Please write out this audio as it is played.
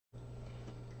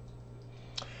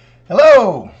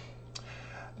Hello,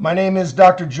 my name is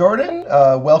Dr. Jordan.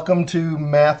 Welcome to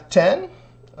Math 10,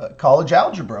 College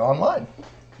Algebra Online.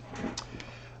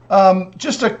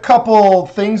 Just a couple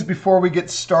things before we get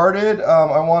started.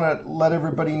 I want to let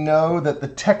everybody know that the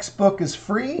textbook is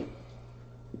free.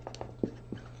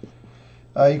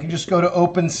 You can just go to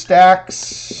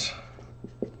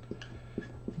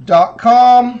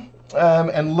openstacks.com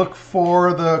and look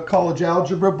for the College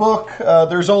Algebra book.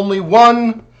 There's only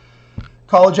one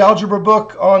College Algebra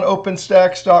book on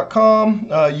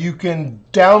openstacks.com. You can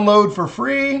download for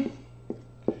free.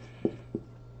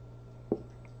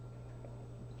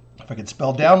 If I could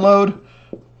spell download.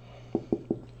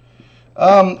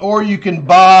 Or you can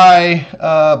buy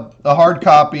a hard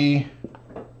copy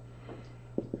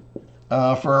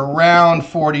for around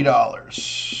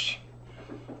 $40.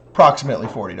 Approximately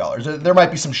 $40. There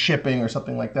might be some shipping or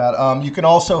something like that. You can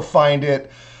also find it,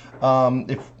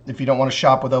 if you don't want to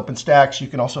shop with OpenStacks, you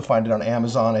can also find it on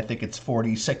Amazon. I think it's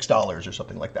 $46 or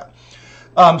something like that.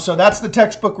 So that's the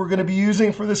textbook we're going to be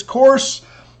using for this course.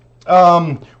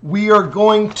 We are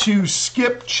going to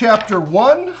skip Chapter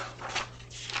 1.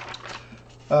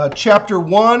 Chapter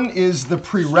 1 is the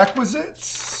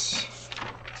prerequisites.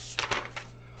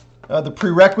 The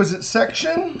prerequisite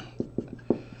section.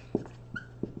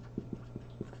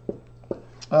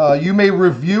 You may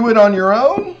review it on your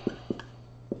own.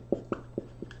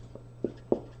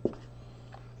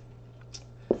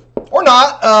 Or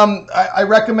not. I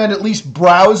recommend at least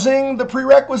browsing the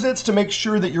prerequisites to make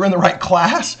sure that you're in the right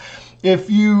class. If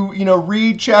you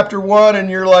read Chapter 1 and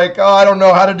you're like, oh, I don't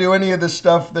know how to do any of this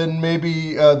stuff, then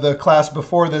maybe the class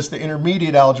before this, the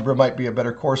intermediate algebra, might be a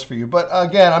better course for you. But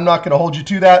again, I'm not going to hold you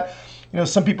to that.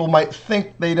 Some people might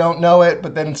think they don't know it,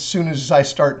 but then as soon as I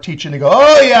start teaching, they go,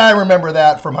 oh, yeah, I remember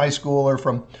that from high school or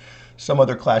from some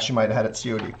other class you might have had at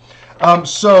COD.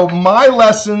 So my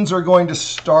lessons are going to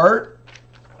start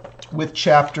with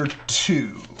Chapter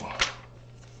 2.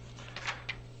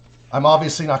 I'm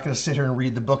obviously not going to sit here and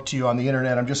read the book to you on the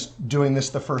internet. I'm just doing this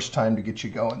the first time to get you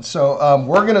going. So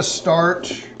we're going to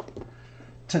start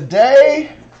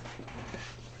today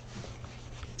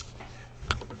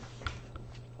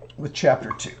with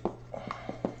Chapter 2.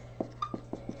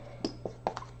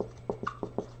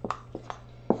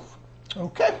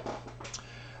 Okay.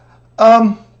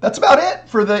 That's about it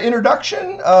for the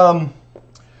introduction.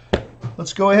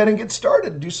 Let's go ahead and get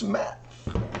started and do some math.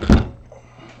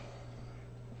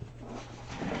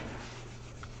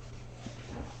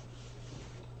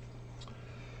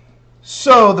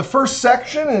 So the first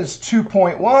section is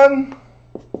 2.1,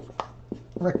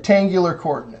 rectangular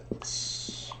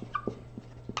coordinates.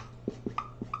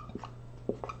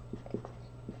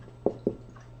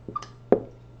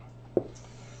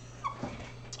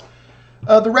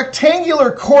 The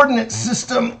rectangular coordinate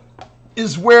system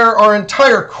is where our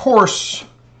entire course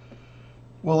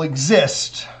will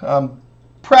exist.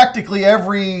 Practically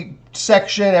every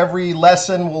section, every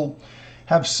lesson will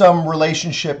have some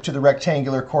relationship to the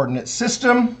rectangular coordinate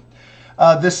system.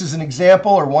 This is an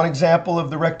example, or one example, of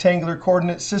the rectangular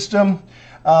coordinate system.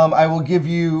 I will give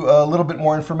you a little bit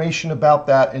more information about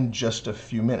that in just a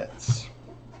few minutes.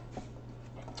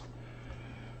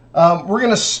 We're going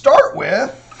to start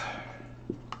with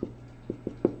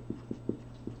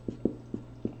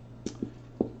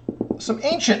some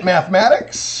ancient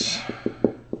mathematics.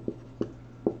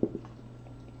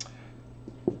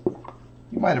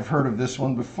 You might have heard of this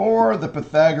one before, the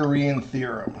Pythagorean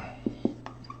theorem.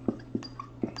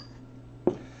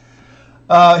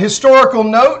 Historical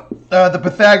note, the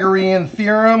Pythagorean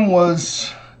theorem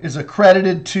is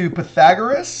accredited to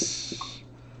Pythagoras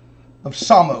of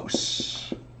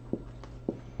Samos.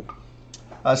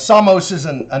 Samos is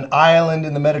an island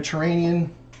in the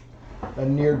Mediterranean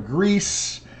near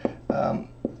Greece.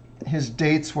 His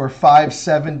dates were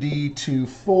 570 to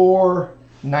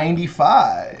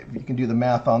 495. You can do the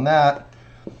math on that.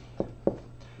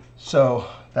 So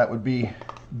that would be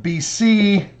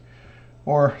BC,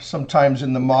 or sometimes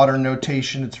in the modern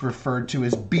notation it's referred to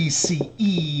as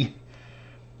BCE.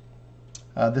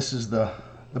 This is the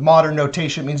modern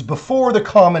notation. It means before the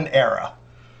Common Era.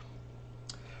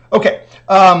 Okay.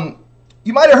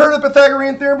 You might have heard of the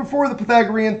Pythagorean theorem before. The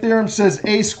Pythagorean theorem says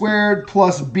a squared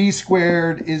plus b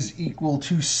squared is equal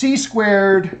to c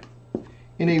squared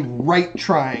in a right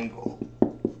triangle.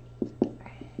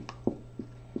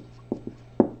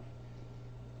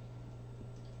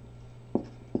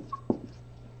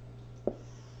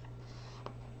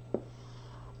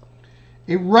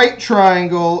 A right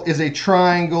triangle is a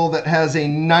triangle that has a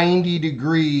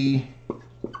 90-degree,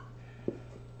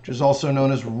 which is also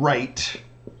known as right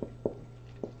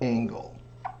angle.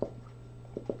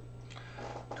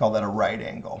 Call that a right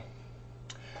angle.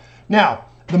 Now,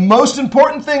 the most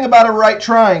important thing about a right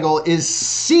triangle is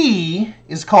C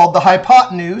is called the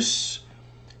hypotenuse.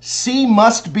 C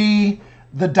must be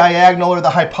the diagonal or the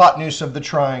hypotenuse of the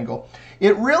triangle.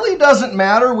 It really doesn't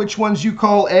matter which ones you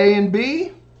call A and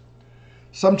B.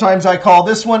 Sometimes I call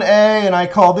this one A and I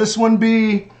call this one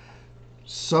B.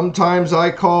 Sometimes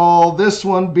I call this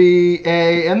one B,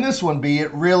 A, and this one B.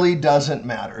 It really doesn't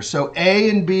matter. So A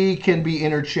and B can be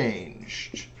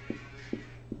interchanged.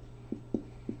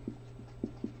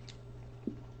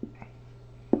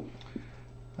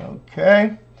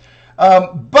 Okay.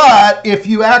 But if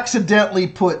you accidentally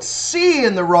put C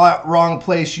in the wrong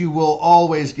place, you will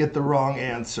always get the wrong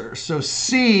answer. So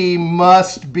C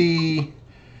must be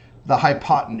the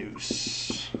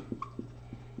hypotenuse,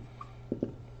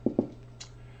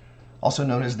 also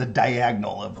known as the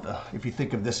diagonal of the, if you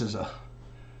think of this as a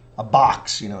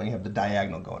box, you know, you have the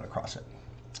diagonal going across it.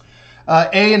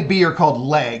 A and B are called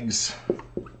legs.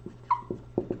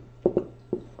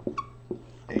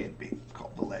 A and B,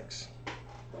 called the legs.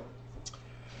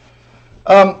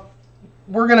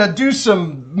 We're going to do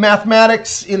some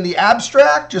mathematics in the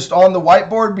abstract, just on the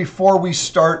whiteboard, before we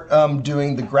start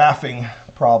doing the graphing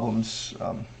problems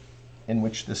in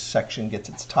which this section gets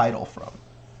its title from.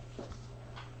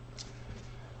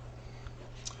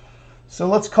 So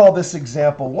let's call this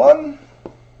example 1.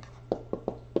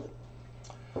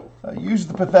 Use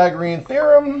the Pythagorean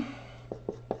theorem.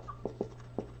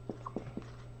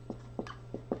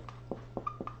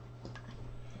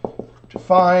 To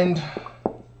find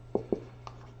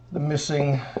the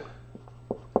missing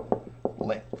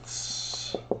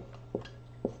lengths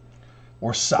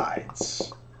or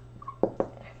sides.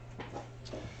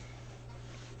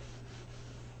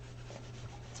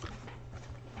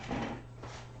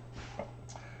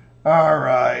 All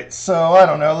right, so I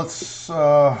don't know, let's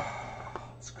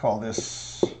call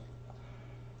this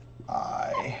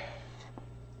I.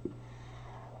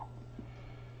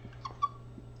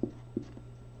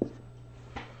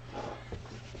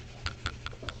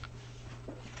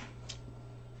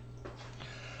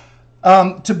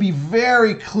 To be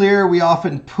very clear, we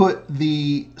often put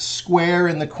the square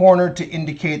in the corner to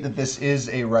indicate that this is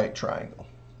a right triangle.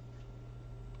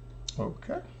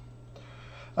 Okay.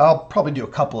 I'll probably do a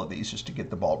couple of these just to get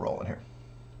the ball rolling here.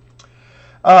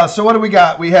 So what do we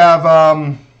got? We have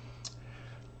A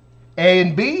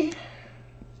and B.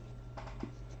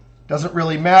 Doesn't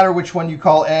really matter which one you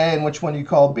call A and which one you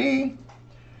call B.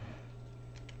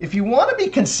 If you want to be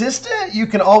consistent, you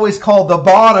can always call the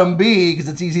bottom B, because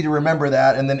it's easy to remember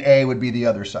that, and then A would be the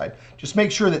other side. Just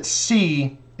make sure that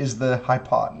C is the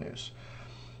hypotenuse.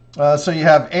 So you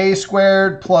have A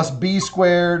squared plus B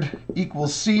squared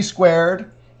equals C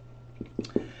squared.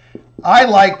 I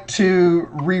like to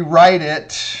rewrite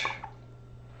it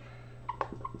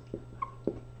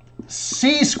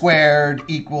C squared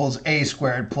equals A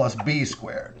squared plus B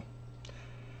squared.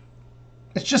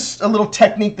 It's just a little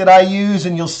technique that I use,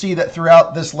 and you'll see that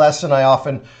throughout this lesson I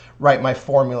often write my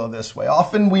formula this way.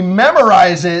 Often we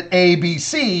memorize it A, B,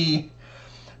 C,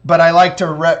 but I like to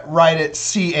write it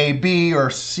CAB or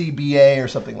CBA or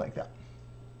something like that.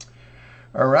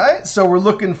 All right, so we're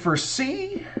looking for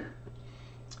C.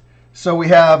 So we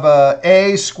have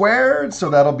A squared, so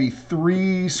that'll be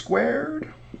 3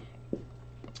 squared.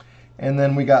 And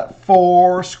then we got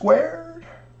 4 squared.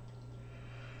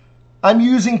 I'm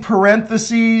using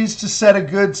parentheses to set a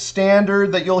good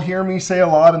standard that you'll hear me say a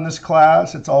lot in this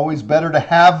class. It's always better to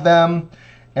have them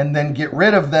and then get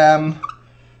rid of them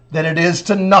than it is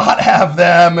to not have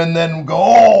them and then go,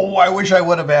 oh, I wish I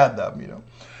would have had them, you know.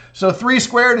 So 3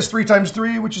 squared is 3 times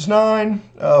 3, which is 9.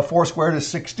 4 squared is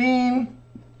 16.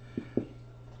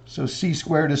 So C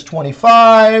squared is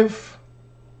 25.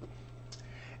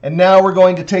 And now we're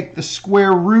going to take the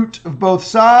square root of both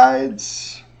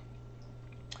sides.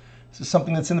 This is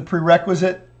something that's in the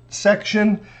prerequisite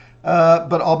section,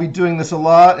 but I'll be doing this a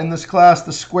lot in this class.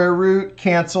 The square root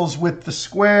cancels with the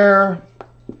square,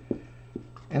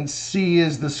 and C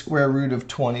is the square root of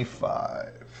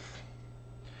 25.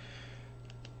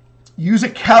 Use a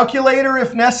calculator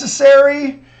if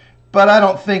necessary, but I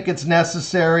don't think it's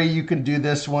necessary. You can do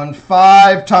this one.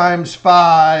 5 times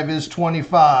 5 is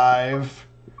 25.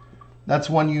 That's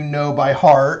one you know by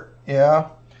heart, yeah?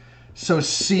 So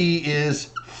C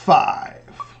is 5.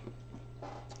 All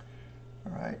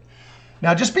right.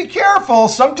 Now just be careful.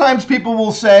 Sometimes people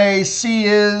will say C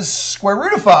is square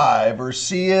root of 5, or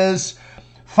C is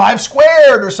 5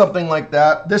 squared, or something like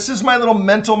that. This is my little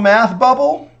mental math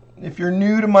bubble. If you're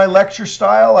new to my lecture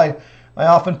style, I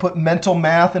often put mental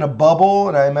math in a bubble,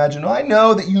 and I imagine, I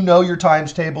know that you know your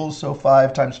times tables, so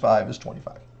 5 times 5 is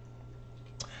 25.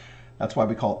 That's why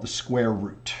we call it the square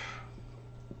root.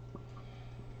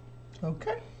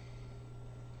 Okay.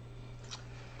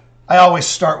 I always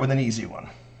start with an easy one.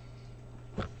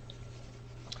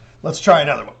 Let's try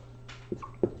another one.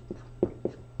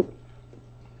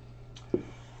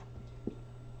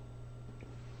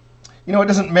 You know, it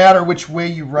doesn't matter which way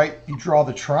you draw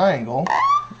the triangle.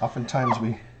 Oftentimes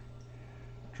we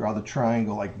draw the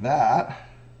triangle like that.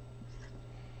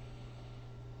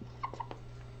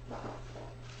 All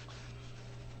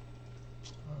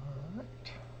right.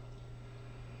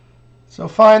 So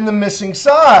find the missing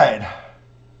side.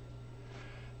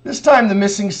 This time the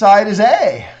missing side is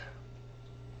A.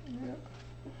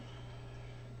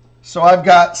 So I've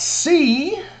got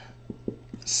C.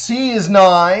 C is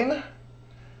 9.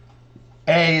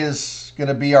 A is going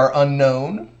to be our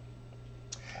unknown.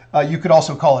 You could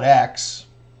also call it X.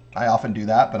 I often do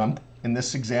that, but in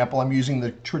this example, I'm using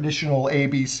the traditional A,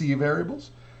 B, C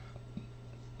variables.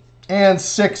 And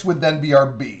 6 would then be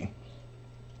our B.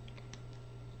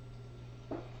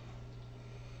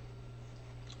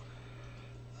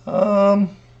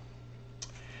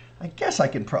 I guess I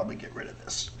can probably get rid of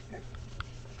this.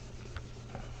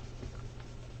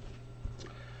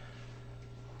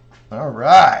 All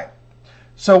right.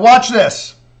 So watch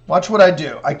this. Watch what I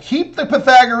do. I keep the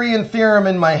Pythagorean theorem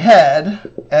in my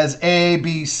head as A,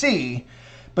 B, C,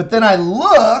 but then I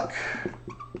look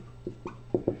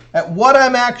at what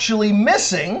I'm actually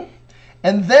missing,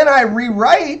 and then I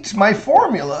rewrite my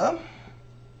formula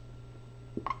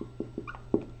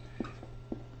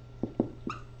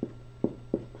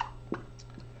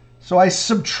so I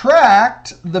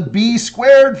subtract the b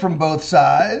squared from both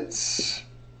sides.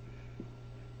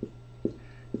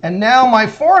 And now my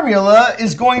formula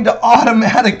is going to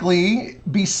automatically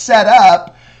be set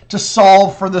up to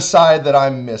solve for the side that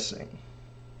I'm missing.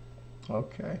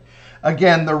 Okay.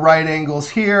 Again, the right angle's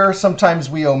here. Sometimes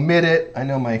we omit it. I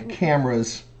know my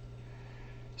camera's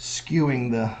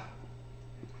skewing the...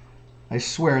 I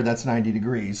swear that's 90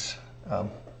 degrees.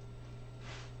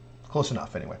 Close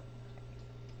enough, anyway.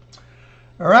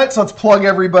 All right, so let's plug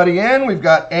everybody in. We've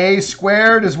got a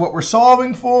squared is what we're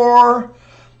solving for.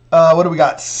 What do we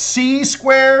got? C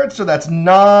squared, so that's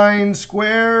 9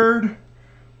 squared.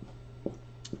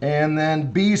 And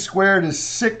then b squared is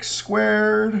 6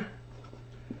 squared.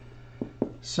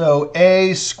 So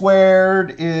a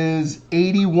squared is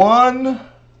 81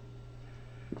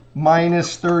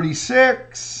 minus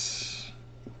 36.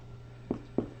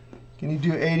 Can you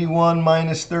do 81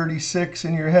 minus 36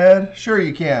 in your head? Sure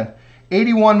you can.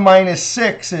 81 minus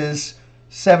 6 is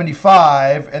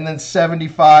 75, and then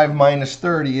 75 minus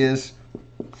 30 is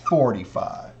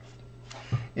 45.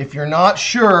 If you're not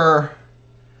sure,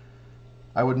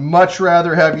 I would much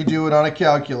rather have you do it on a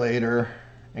calculator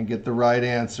and get the right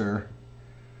answer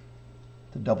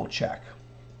to double check.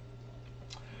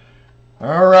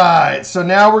 All right, so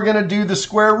now we're going to do the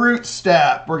square root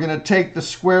step. We're going to take the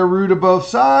square root of both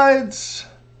sides.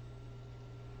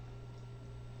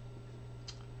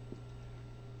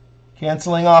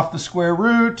 Canceling off the square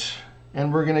root,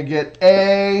 and we're going to get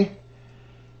a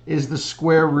is the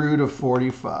square root of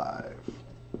 45.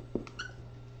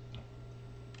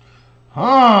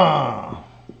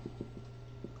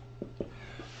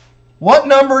 What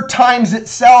number times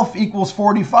itself equals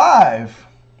 45?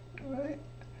 Right.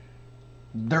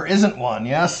 There isn't one,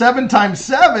 yeah? 7 times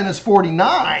 7 is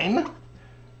 49.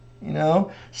 You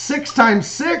know, 6 times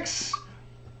 6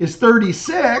 is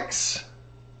 36.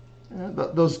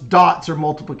 Those dots are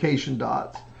multiplication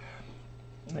dots.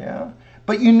 Yeah,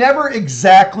 but you never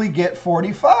exactly get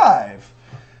 45.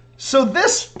 So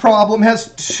this problem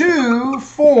has 2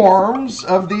 forms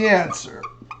of the answer.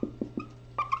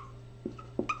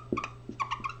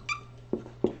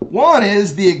 One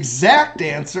is the exact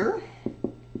answer.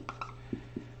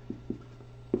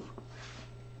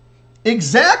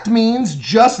 Exact means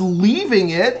just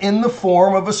leaving it in the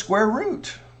form of a square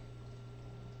root.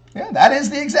 Yeah, that is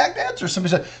the exact answer.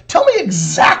 Somebody said, tell me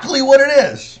exactly what it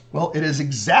is. Well, it is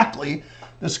exactly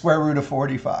the square root of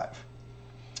 45.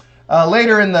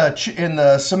 Later in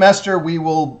the semester, we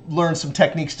will learn some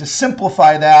techniques to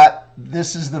simplify that.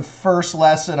 This is the first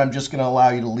lesson. I'm just going to allow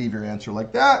you to leave your answer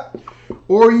like that.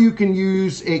 Or you can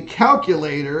use a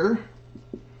calculator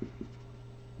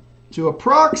to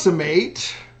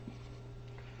approximate.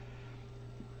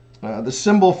 The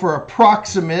symbol for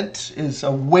approximate is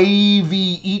a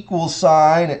wavy equal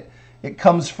sign. It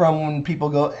comes from when people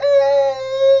go,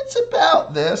 it's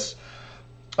about this.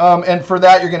 And for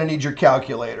that, you're going to need your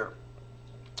calculator.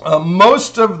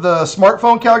 Most of the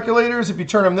smartphone calculators, if you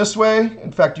turn them this way,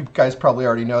 in fact, you guys probably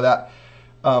already know that.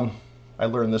 I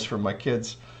learned this from my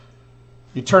kids.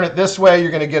 You turn it this way, you're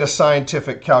going to get a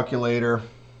scientific calculator.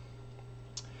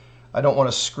 I don't want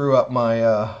to screw up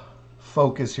my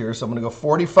focus here. So I'm going to go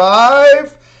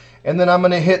 45, and then I'm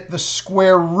going to hit the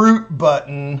square root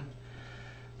button.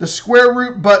 The square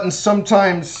root button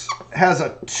sometimes has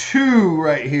a 2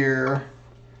 right here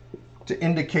to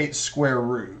indicate square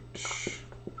root.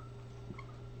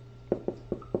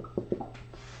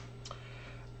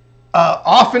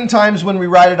 Oftentimes when we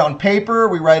write it on paper,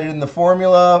 we write it in the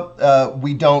formula,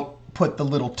 we don't put the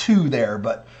little 2 there,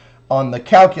 but on the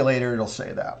calculator it'll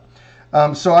say that.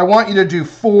 So I want you to do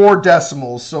 4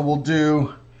 decimals. So we'll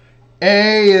do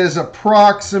A is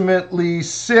approximately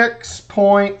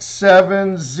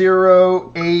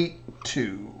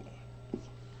 6.7082.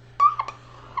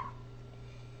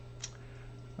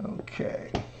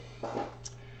 Okay.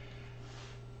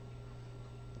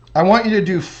 I want you to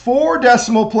do 4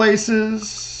 decimal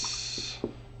places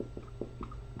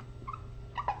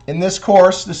in this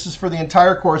course. This is for the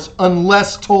entire course,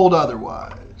 unless told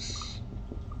otherwise.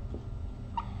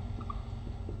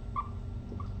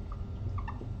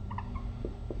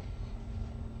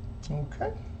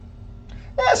 Okay.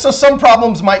 Yeah, so some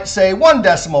problems might say 1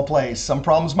 decimal place. Some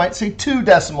problems might say 2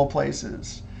 decimal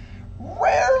places.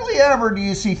 Rarely ever do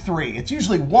you see 3. It's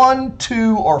usually 1,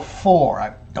 2, or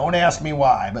 4. Don't ask me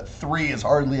why, but 3 is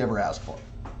hardly ever asked for.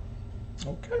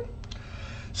 Okay.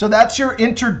 So that's your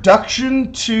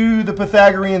introduction to the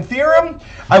Pythagorean theorem.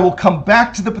 I will come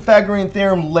back to the Pythagorean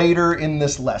theorem later in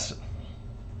this lesson.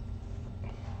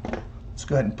 Let's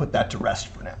go ahead and put that to rest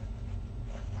for now.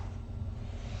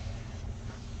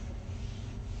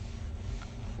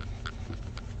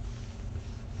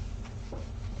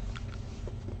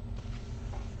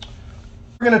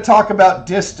 We're going to talk about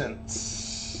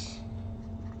distance.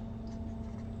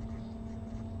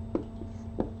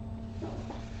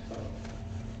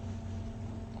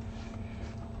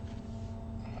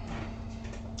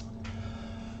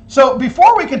 So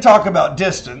before we can talk about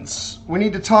distance, we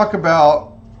need to talk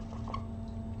about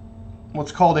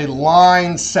what's called a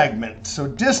line segment. So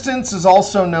distance is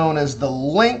also known as the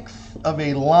length of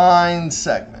a line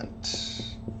segment.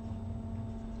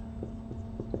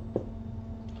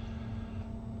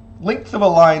 Length of a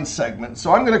line segment.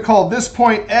 So I'm going to call this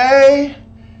point A,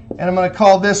 and I'm going to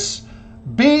call this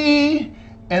B,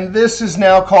 and this is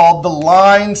now called the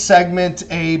line segment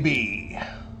AB.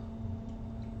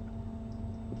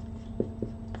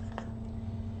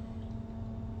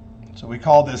 So we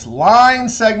call this line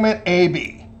segment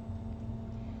AB.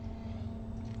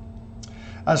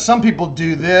 Some people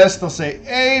do this. They'll say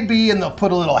AB, and they'll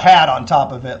put a little hat on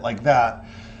top of it like that.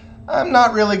 I'm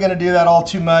not really going to do that all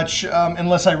too much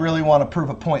unless I really want to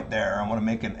prove a point there. I want to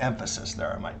make an emphasis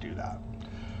there. I might do that.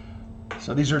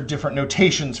 So these are different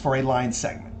notations for a line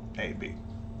segment, AB.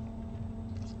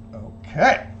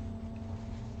 Okay.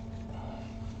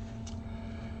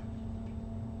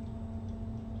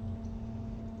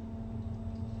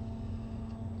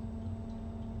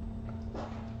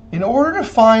 In order to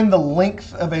find the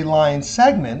length of a line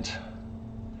segment,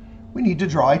 we need to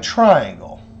draw a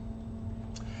triangle.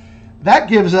 That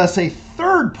gives us a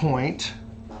third point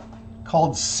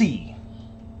called C.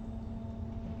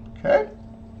 Okay?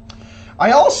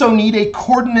 I also need a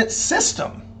coordinate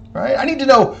system, right? I need to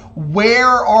know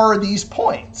where are these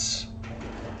points.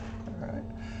 All right.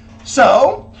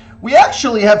 So we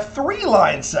actually have 3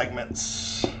 line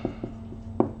segments.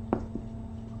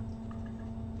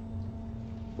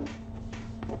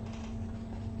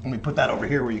 Let me put that over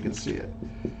here where you can see it.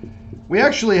 We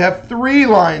actually have 3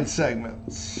 line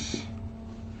segments.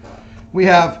 We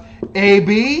have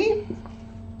AB,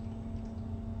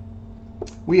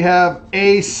 we have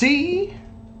AC,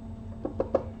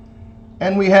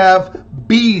 and we have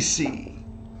BC.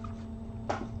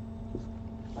 All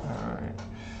right.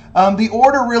 The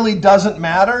order really doesn't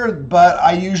matter, but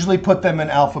I usually put them in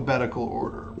alphabetical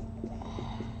order.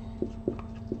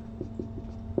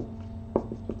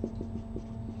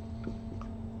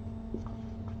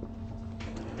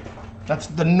 That's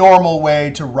the normal way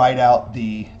to write out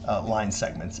the line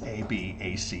segments, A, B,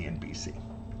 AC, and BC.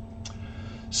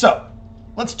 So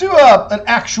let's do an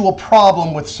actual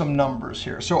problem with some numbers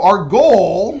here. So our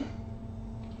goal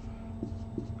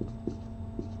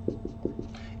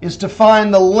is to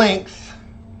find the length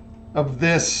of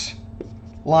this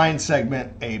line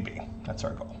segment AB. That's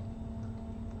our goal.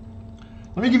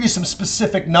 Let me give you some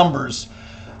specific numbers.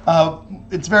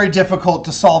 It's very difficult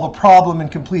to solve a problem in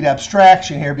complete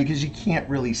abstraction here because you can't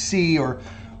really see or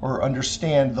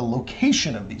understand the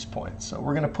location of these points. So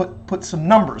we're going to put some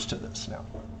numbers to this now.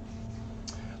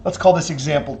 Let's call this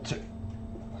example 2.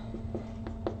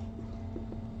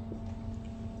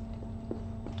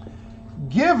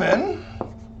 Given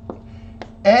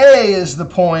A is the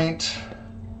point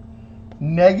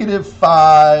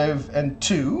 -5 and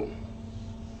 2,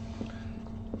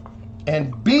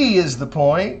 and B is the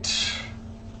point.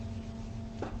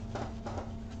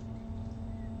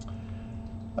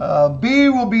 B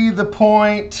will be the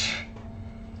point.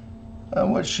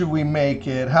 What should we make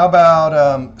it? How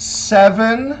about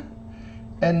 7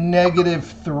 and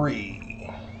 -3?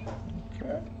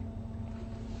 Okay.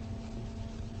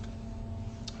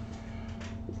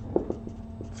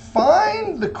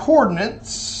 Find the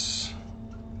coordinates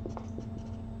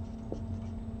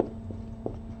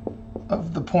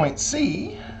of the point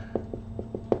C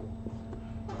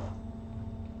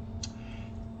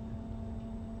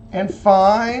and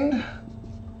find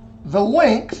the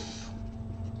length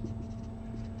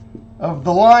of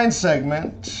the line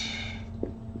segment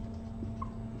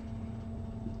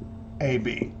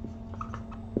AB.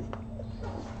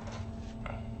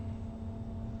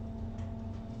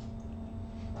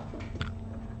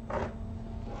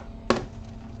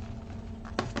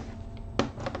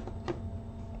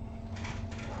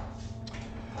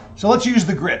 So let's use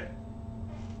the grid.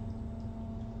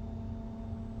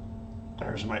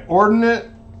 There's my ordinate.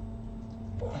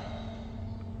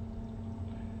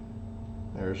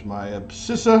 There's my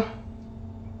abscissa.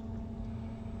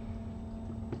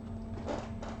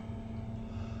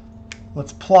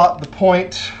 Let's plot the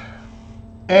point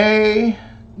A,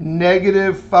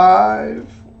 -5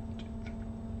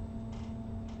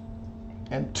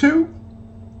 and 2.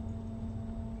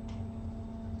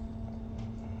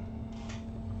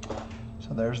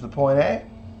 So there's the point A.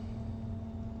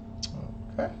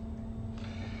 Okay.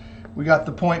 We got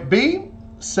the point B,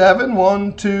 7,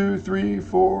 1, 2, 3,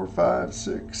 4, 5,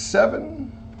 6,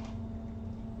 7,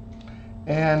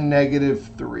 and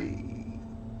 -3.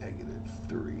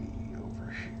 -3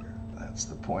 over here. That's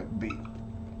the point B.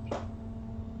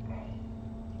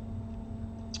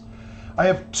 I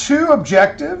have two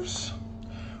objectives.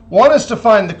 One is to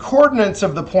find the coordinates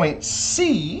of the point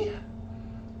C.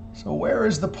 So where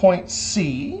is the point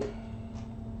C?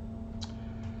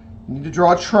 You need to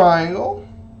draw a triangle.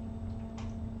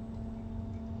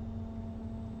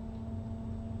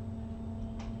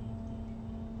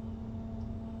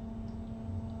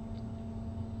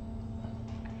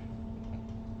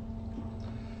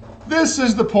 This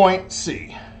is the point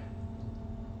C.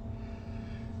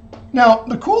 Now,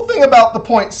 the cool thing about the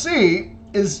point C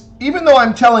is even though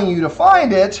I'm telling you to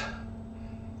find it,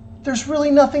 there's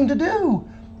really nothing to do.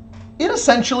 It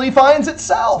essentially finds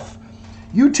itself.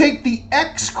 You take the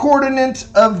x coordinate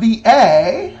of the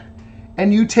A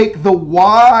and you take the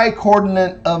y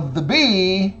coordinate of the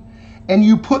B and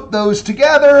you put those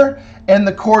together, and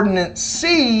the coordinate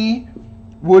C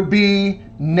would be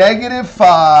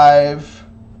 -5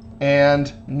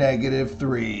 and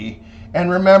 -3.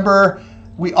 And remember,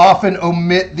 we often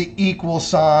omit the equal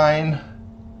sign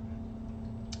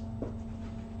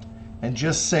and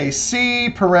just say C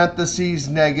parentheses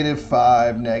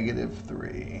 -5,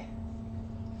 -3.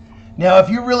 Now, if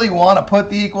you really want to put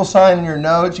the equal sign in your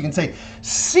notes, you can say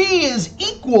C is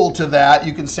equal to that.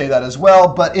 You can say that as well,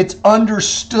 but it's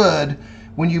understood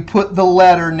when you put the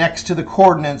letter next to the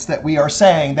coordinates that we are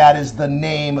saying that is the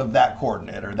name of that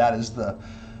coordinate, or that is the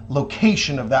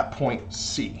location of that point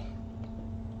C.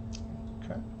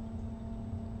 Okay.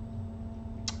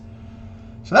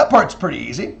 So that part's pretty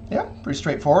easy. Yeah, pretty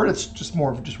straightforward. It's just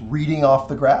more of just reading off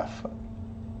the graph,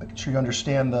 making sure you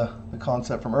understand the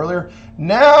concept from earlier.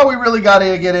 Now we really got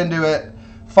to get into it.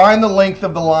 Find the length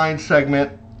of the line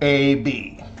segment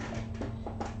AB.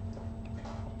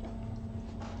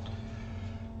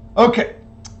 Okay,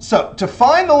 so to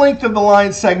find the length of the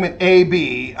line segment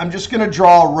AB, I'm just going to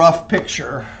draw a rough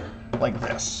picture like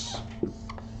this.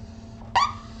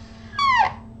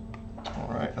 All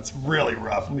right, that's really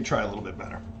rough. Let me try a little bit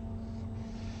better.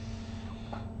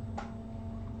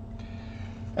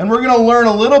 And we're going to learn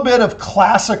a little bit of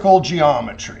classical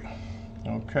geometry.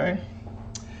 Okay.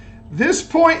 This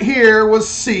point here was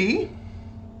C.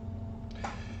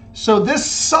 So this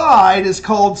side is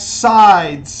called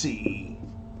side C.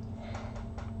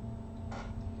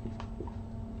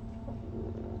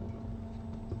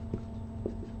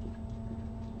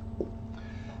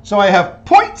 So I have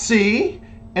point C,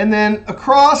 and then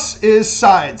across is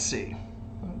side C.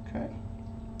 Okay.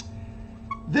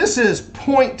 This is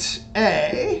point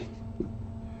A.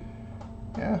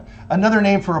 Yeah. Another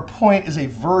name for a point is a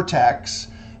vertex,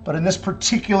 but in this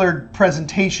particular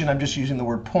presentation, I'm just using the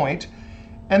word point.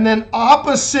 And then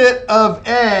opposite of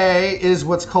A is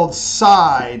what's called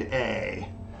side A.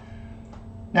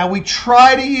 Now we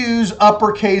try to use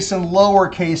uppercase and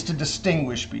lowercase to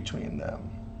distinguish between them.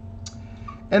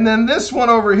 And then this one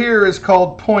over here is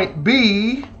called point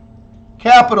B,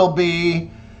 capital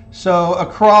B. So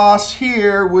across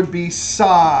here would be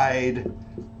side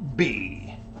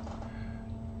B.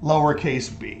 lowercase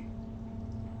b.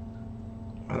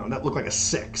 I don't know, that looked like a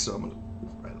 6, so I'm going to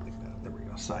write it like that. There we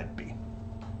go, side b.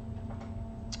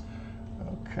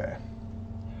 Okay.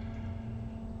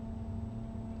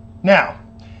 Now,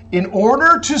 in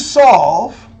order to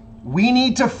solve, we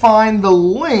need to find the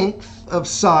length of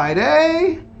side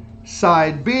A,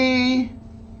 side B,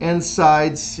 and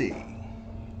side C.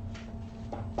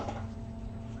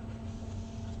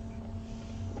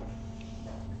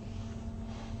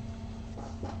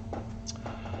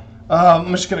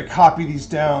 I'm just going to copy these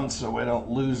down so I don't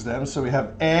lose them. So we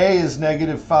have A is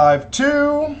 -5,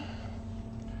 2.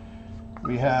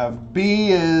 We have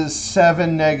B is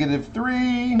 7,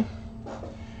 -3.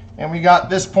 And we got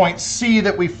this point C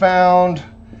that we found,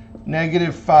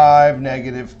 -5,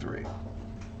 -3.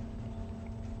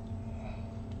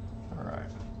 All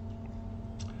right.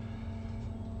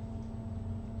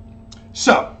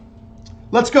 So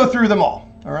let's go through them all.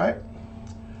 All right.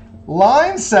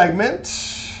 Line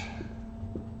segment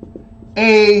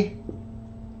A,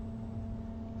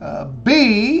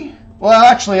 B. Well,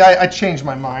 actually, I changed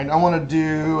my mind. I want to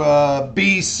do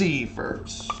BC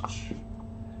first.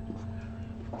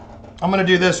 I'm going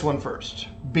to do this one first,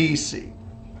 BC.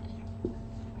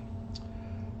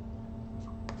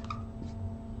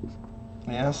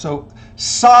 Yeah, so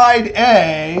side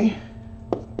A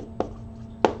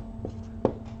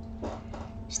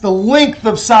is the length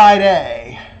of side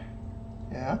A.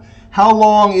 Yeah. How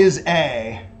long is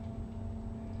A?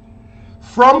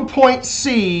 From point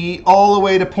C all the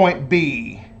way to point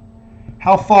B,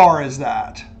 how far is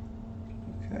that?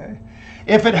 Okay.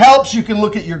 If it helps, you can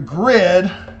look at your grid.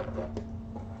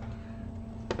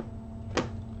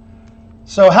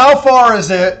 So how far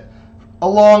is it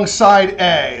along side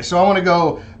A? So I want to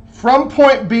go from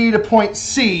point B to point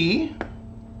C,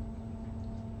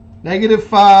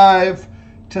 -5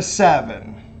 to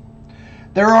 7.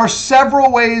 There are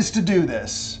several ways to do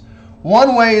this.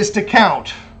 One way is to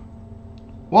count.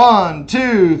 1,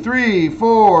 2, 3,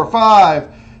 4, 5,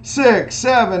 6,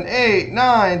 7, 8,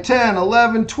 9, 10,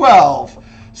 11, 12.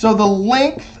 So the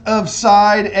length of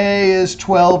side A is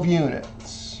 12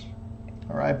 units,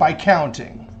 all right, by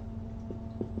counting.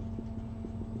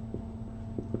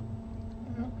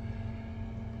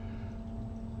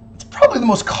 It's probably the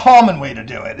most common way to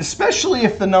do it, especially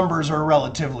if the numbers are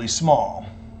relatively small.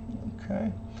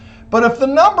 Okay. But if the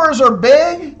numbers are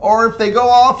big, or if they go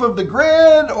off of the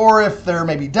grid, or if they're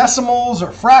maybe decimals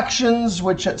or fractions,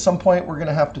 which at some point we're going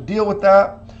to have to deal with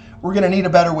that, we're going to need a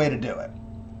better way to do it.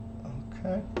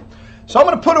 Okay. So I'm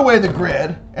going to put away the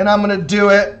grid, and I'm going to do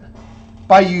it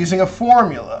by using a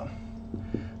formula.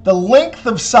 The length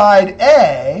of side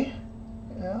A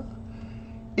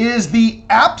is the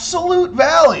absolute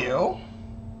value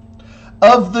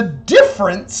of the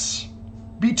difference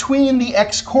between the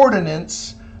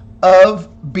x-coordinates of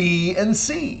B and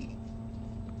C.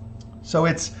 So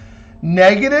it's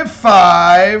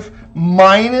 -5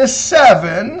 minus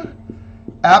 7,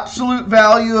 absolute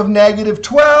value of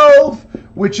 -12,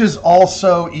 which is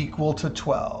also equal to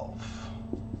 12.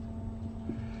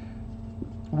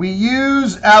 We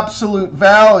use absolute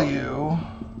value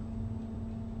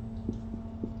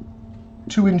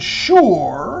to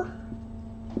ensure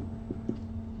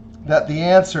that the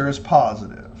answer is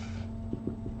positive.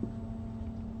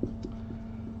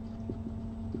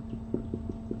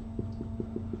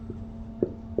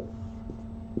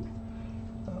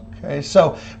 Okay,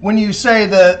 so when you say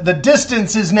the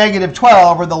distance is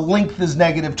 -12 or the length is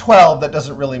 -12, that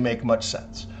doesn't really make much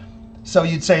sense. So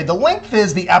you'd say the length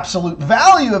is the absolute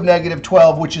value of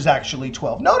 -12, which is actually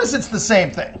 12. Notice it's the same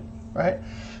thing, right?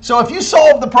 So if you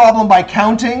solve the problem by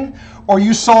counting or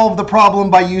you solve the problem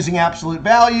by using absolute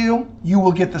value, you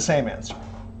will get the same answer.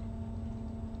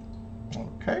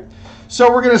 Okay,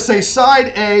 so we're going to say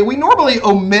side A. We normally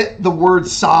omit the word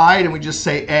side and we just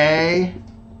say A.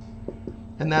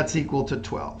 And that's equal to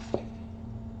 12.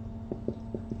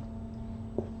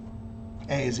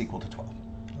 A is equal to 12.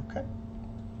 Okay.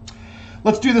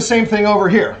 Let's do the same thing over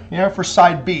here, for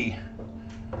side B.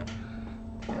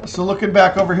 So looking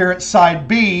back over here at side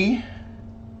B,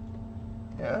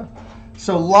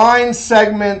 so line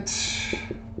segment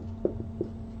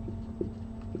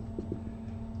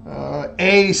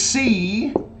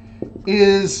AC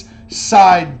is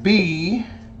side B.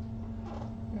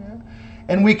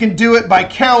 And we can do it by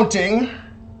counting.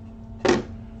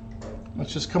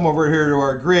 Let's just come over here to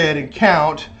our grid and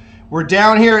count. We're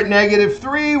down here at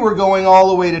 -3. We're going all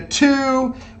the way to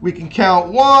 2. We can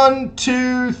count 1,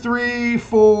 2, 3,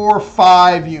 4,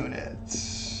 5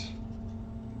 units.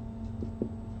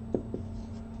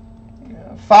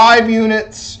 5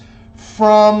 units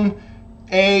from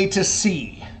A to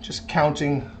C. Just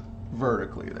counting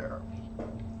vertically there.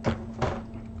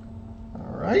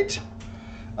 All right.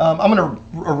 I'm going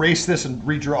to erase this and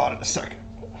redraw it in a second.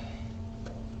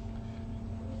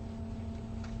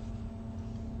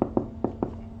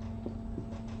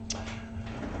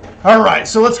 All right,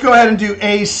 so let's go ahead and do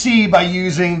AC by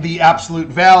using the absolute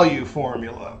value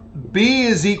formula. B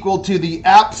is equal to the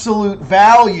absolute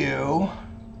value.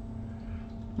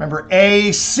 Remember,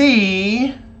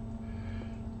 AC,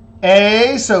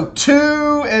 A, so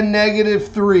 2 and negative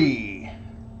 3.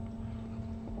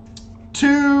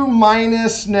 2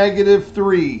 minus negative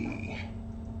 3.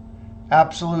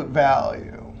 Absolute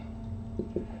value.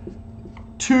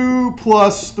 2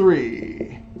 plus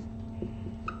 3.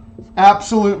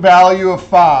 Absolute value of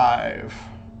 5.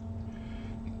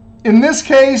 In this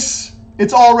case,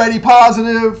 it's already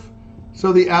positive,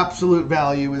 so the absolute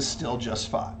value is still just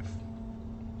 5.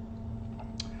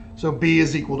 So B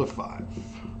is equal to 5.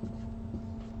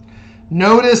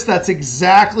 Notice that's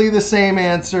exactly the same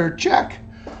answer, check,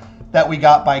 that we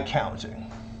got by counting.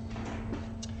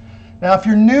 Now, if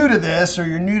you're new to this or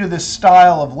you're new to this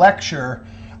style of lecture,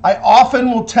 I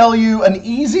often will tell you an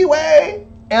easy way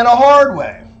and a hard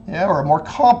way, yeah, or a more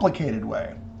complicated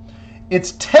way.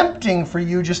 It's tempting for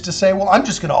you just to say, well, I'm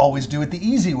just going to always do it the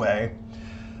easy way.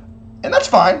 And that's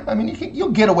fine. I mean,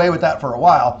 you'll get away with that for a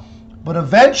while. But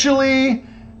eventually,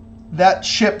 that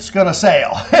ship's going to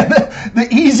sail. The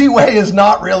easy way is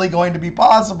not really going to be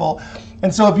possible.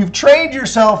 And so if you've trained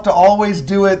yourself to always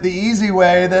do it the easy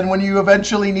way, then when you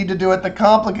eventually need to do it the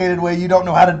complicated way, you don't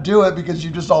know how to do it because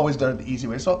you've just always done it the easy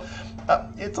way. So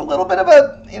it's a little bit of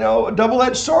a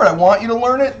double-edged sword. I want you to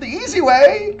learn it the easy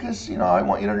way because I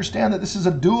want you to understand that this is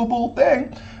a doable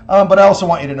thing, but I also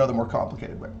want you to know the more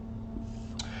complicated way.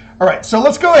 All right, so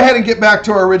let's go ahead and get back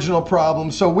to our original problem.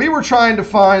 So we were trying to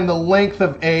find the length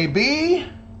of AB.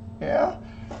 Yeah.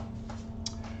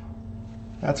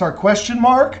 That's our question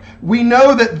mark. We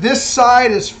know that this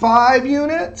side is 5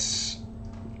 units.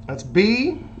 That's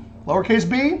B, lowercase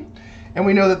b. And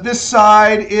we know that this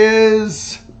side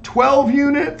is 12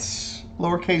 units,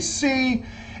 lowercase c.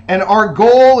 And our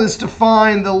goal is to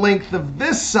find the length of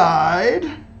this side.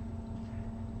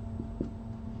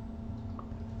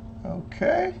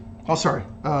 Okay. Oh, sorry.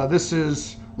 This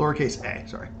is lowercase a.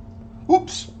 Sorry.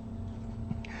 Oops.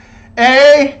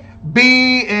 A,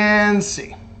 B, and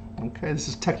C. Okay, this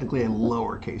is technically a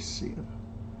lowercase c.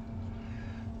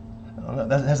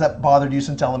 Has that bothered you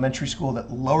since elementary school that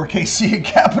lowercase c and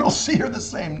capital C are the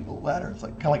same letter? It's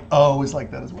like kind of like O is like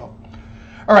that as well.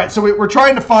 All right, so we're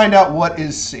trying to find out what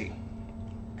is C.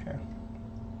 Okay.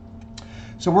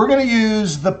 So we're going to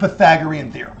use the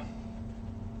Pythagorean theorem.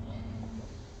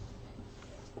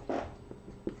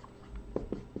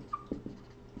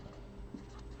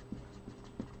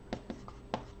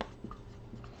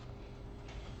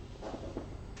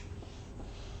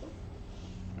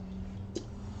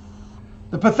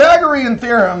 The Pythagorean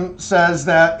theorem says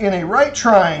that in a right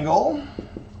triangle,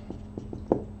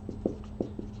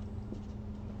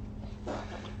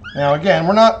 now again,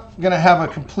 we're not going to have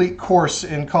a complete course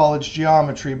in college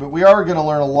geometry, but we are going to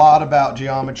learn a lot about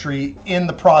geometry in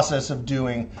the process of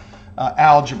doing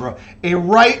algebra. A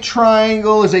right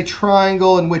triangle is a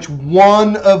triangle in which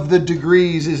one of the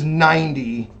degrees is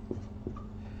 90.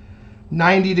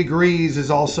 90 degrees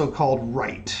is also called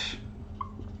right.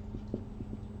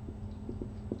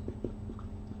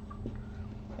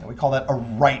 We call that a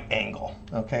right angle,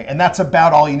 okay? And that's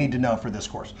about all you need to know for this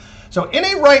course. So in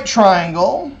a right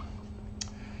triangle,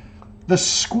 the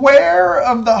square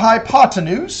of the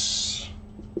hypotenuse,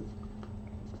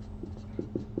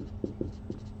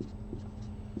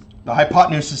 the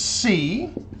hypotenuse is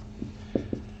C,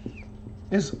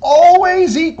 is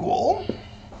always equal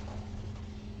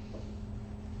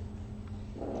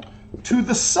to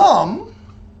the sum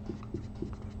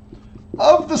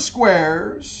of the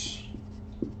squares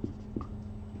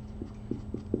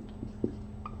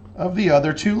of the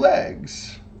other two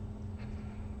legs.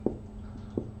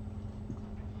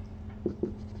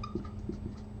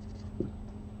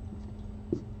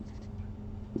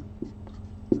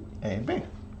 A and B.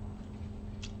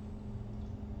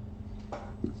 All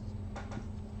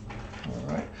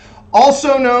right.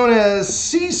 Also known as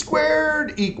C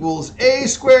squared equals A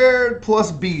squared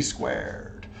plus B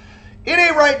squared. In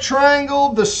a right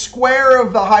triangle, the square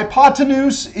of the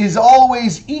hypotenuse is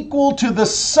always equal to the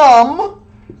sum.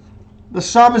 The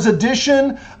sum is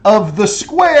addition of the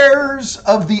squares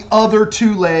of the other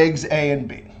two legs, A and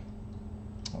B.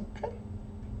 Okay.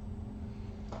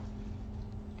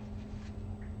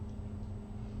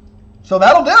 So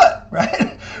that'll do it,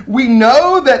 right? We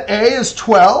know that A is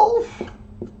 12.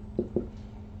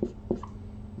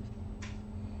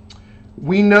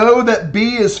 We know that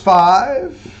b is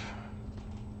 5.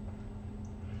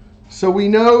 So we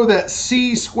know that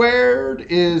c squared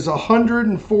is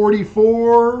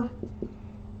 144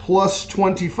 plus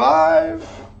 25.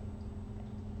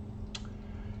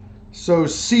 So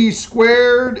c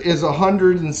squared is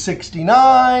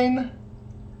 169.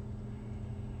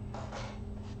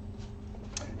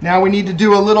 Now we need to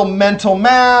do a little mental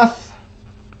math.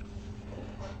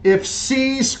 If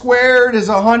c squared is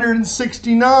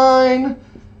 169,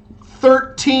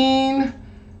 13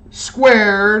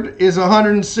 squared is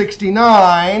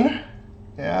 169.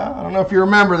 Yeah, I don't know if you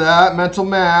remember that, mental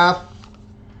math.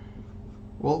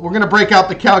 Well, we're going to break out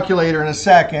the calculator in a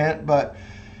second, but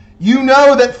you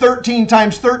know that 13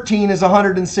 times 13 is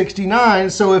 169.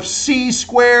 So if c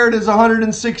squared is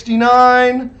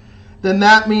 169, then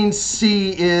that means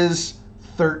c is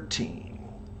 13.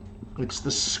 It's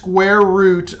the square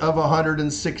root of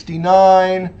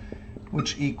 169,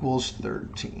 which equals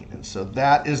 13. And so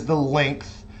that is the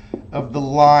length of the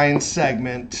line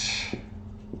segment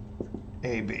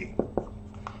AB.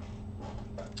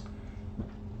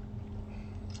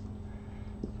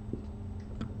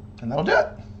 And that'll do it.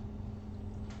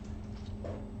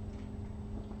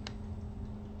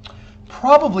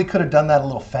 Probably could have done that a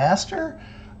little faster.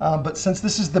 But since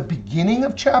this is the beginning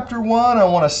of chapter 1, I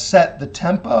want to set the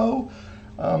tempo.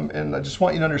 And I just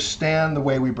want you to understand the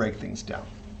way we break things down.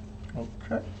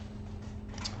 Okay.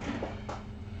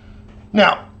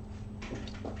 Now,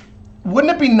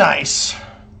 wouldn't it be nice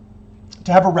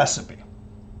to have a recipe?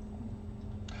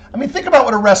 I mean, think about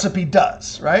what a recipe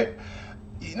does, right?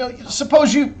 You know,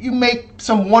 suppose you make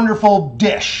some wonderful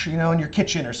dish, in your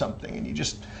kitchen or something, and you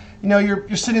just,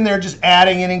 you're sitting there just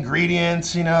adding in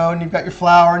ingredients, and you've got your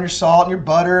flour and your salt and your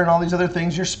butter and all these other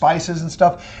things, your spices and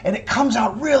stuff, and it comes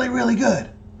out really, really good,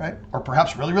 right? Or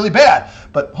perhaps really, really bad,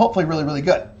 but hopefully really, really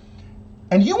good.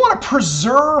 And you want to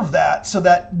preserve that so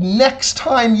that next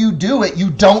time you do it,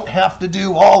 you don't have to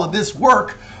do all of this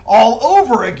work all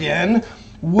over again.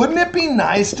 Wouldn't it be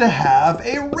nice to have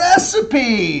a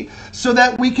recipe so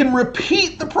that we can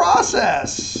repeat the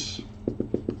process?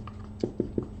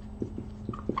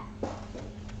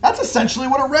 That's essentially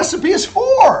what a recipe is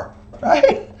for,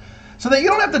 right? So that you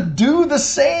don't have to do the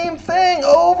same thing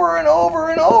over and over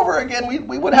and over again.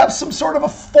 We would have some sort of a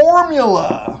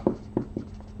formula.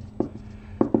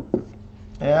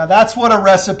 Yeah, that's what a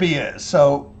recipe is.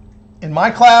 So in my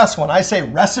class, when I say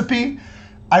recipe,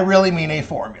 I really mean a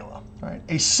formula, right?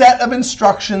 A set of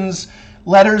instructions,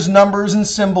 letters, numbers, and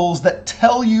symbols that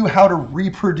tell you how to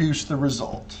reproduce the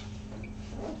result.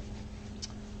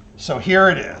 So here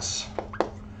it is.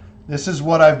 This is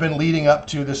what I've been leading up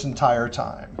to this entire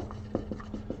time.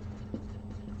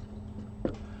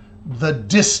 The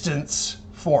distance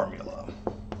formula.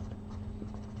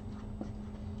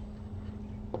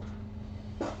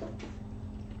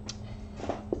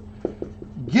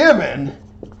 Given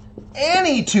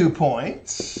any 2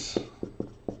 points,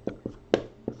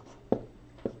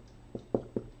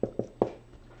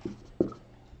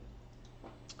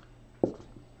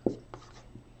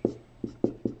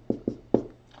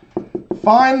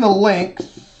 find the length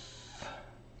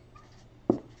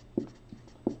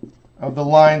of the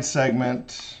line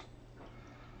segment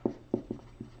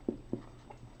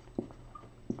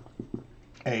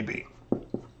AB.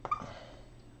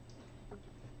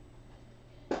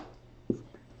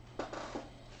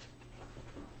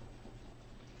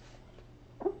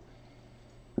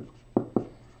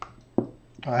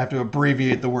 I have to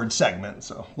abbreviate the word segment,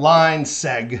 so line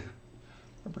seg,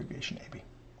 abbreviation AB.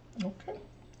 Okay.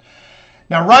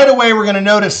 Now right away we're going to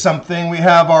notice something. We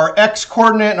have our x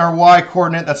coordinate and our y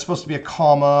coordinate. That's supposed to be a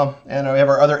comma, and we have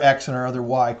our other x and our other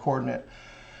y coordinate.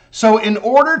 So in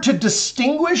order to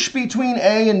distinguish between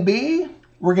A and B,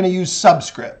 we're going to use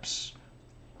subscripts.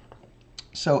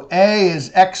 So A is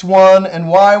x1 and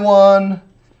y1,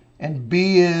 and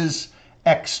B is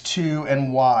x2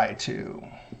 and y2.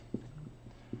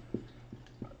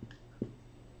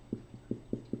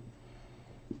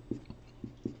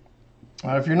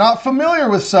 If you're not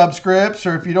familiar with subscripts,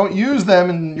 or if you don't use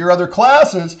them in your other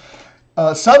classes,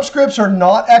 subscripts are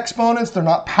not exponents, they're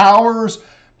not powers,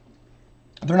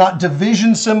 they're not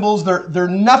division symbols, they're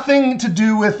nothing to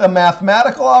do with a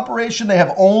mathematical operation. They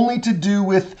have only to do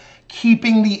with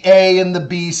keeping the A and the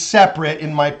B separate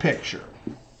in my picture.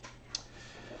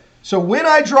 So when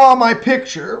I draw my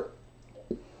picture,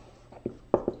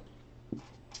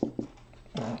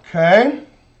 okay,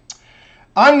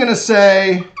 I'm going to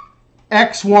say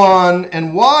x1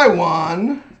 and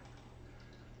y1,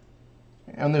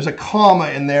 And there's a comma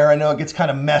in there. I know it gets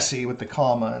kind of messy with the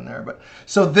comma in there. But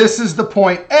so this is the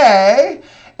point A.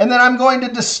 And then I'm going to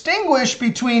distinguish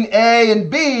between A and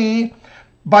B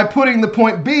by putting the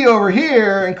point B over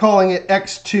here and calling it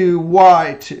x2,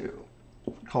 y2.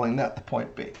 Calling that the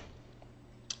point B.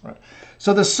 All right.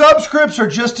 So the subscripts are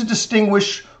just to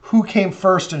distinguish who came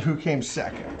first and who came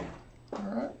second. All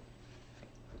right.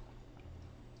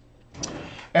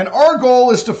 And our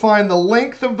goal is to find the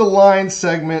length of the line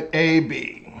segment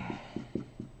AB.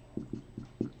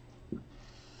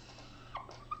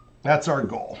 That's our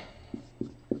goal.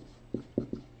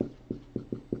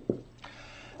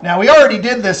 Now, we already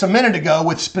did this a minute ago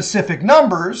with specific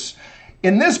numbers.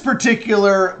 In this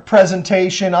particular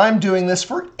presentation, I'm doing this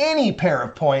for any pair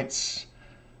of points,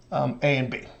 A and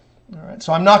B. All right,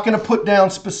 so I'm not going to put down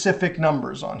specific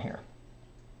numbers on here.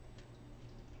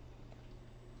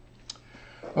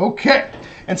 Okay,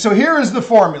 and so here is the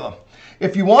formula.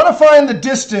 If you want to find the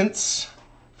distance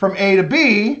from A to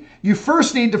B, you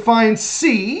first need to find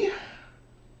C.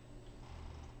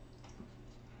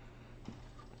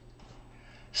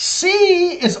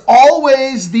 C is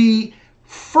always the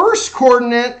first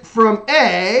coordinate from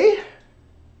A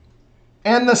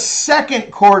and the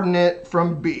second coordinate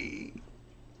from B.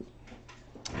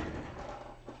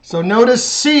 So notice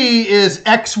C is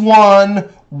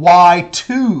x1,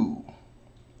 y2.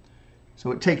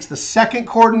 So it takes the second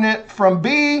coordinate from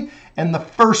B and the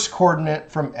first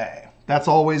coordinate from A. That's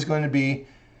always going to be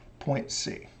point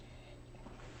C.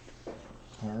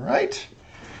 All right.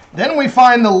 Then we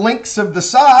find the lengths of the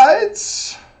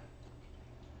sides.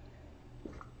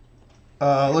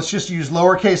 Let's just use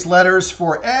lowercase letters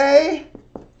for A.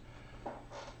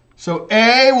 So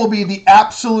A will be the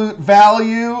absolute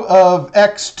value of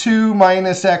x2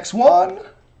 minus x1.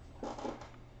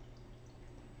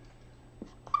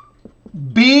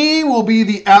 B will be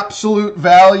the absolute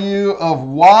value of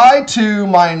y2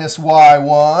 minus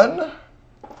y1.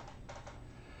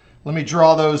 Let me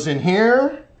draw those in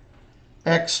here.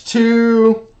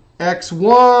 x2,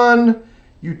 x1,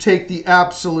 you take the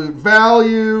absolute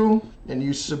value and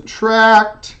you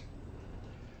subtract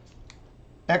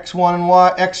x1 and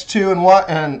y, x2 and y,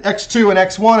 and x2 and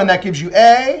x1, and that gives you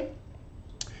A.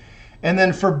 And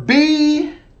then for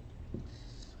B,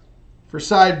 for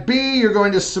side B, you're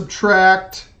going to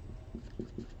subtract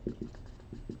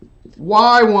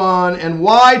y1 and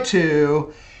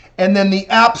y2, and then the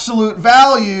absolute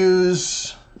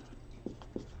values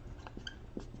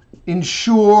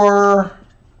ensure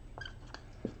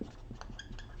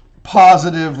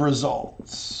positive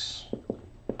results.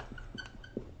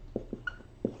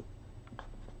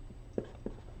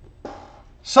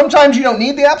 Sometimes you don't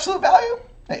need the absolute value.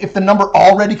 If the number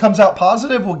already comes out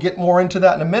positive, we'll get more into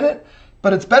that in a minute.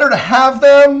 But it's better to have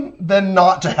them than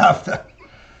not to have them.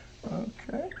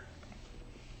 Okay.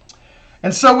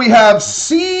 And so we have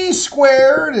C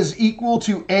squared is equal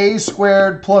to A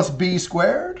squared plus B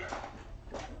squared.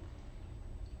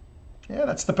 Yeah,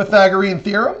 that's the Pythagorean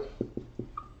theorem.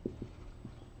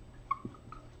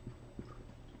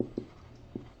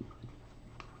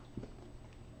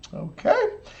 Okay.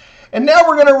 And now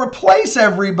we're going to replace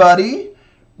everybody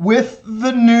with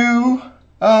the new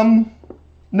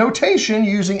notation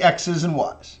using x's and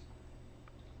y's.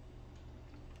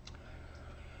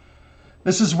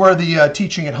 This is where the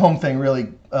teaching at home thing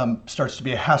really starts to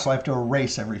be a hassle. I have to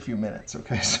erase every few minutes.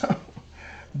 Okay, so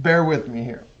bear with me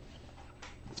here.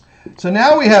 So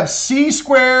now we have C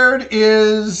squared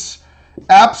is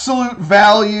absolute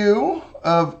value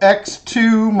of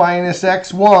x2 minus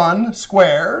x1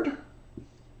 squared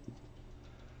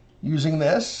using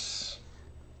this.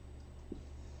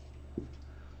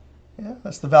 Yeah,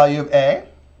 that's the value of A.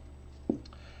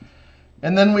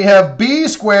 And then we have B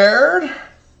squared.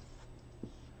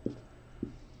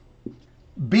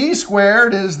 B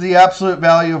squared is the absolute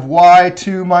value of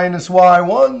y2 minus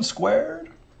y1 squared.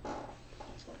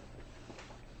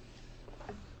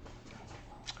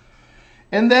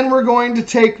 And then we're going to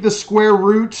take the square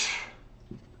root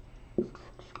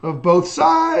of both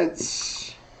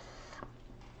sides.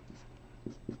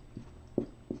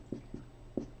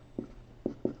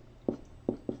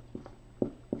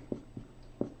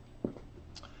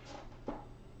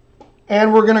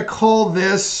 And we're going to call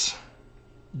this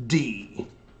D.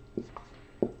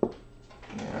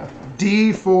 Yeah,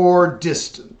 D for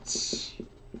distance.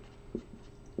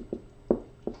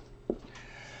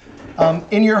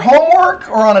 In your homework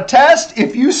or on a test,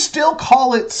 if you still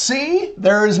call it C,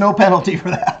 there is no penalty for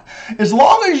that. As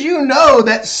long as you know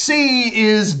that C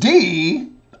is D,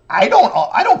 I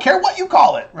don't care what you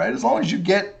call it, right? As long as you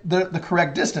get the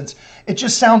correct distance. It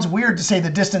just sounds weird to say the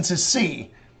distance is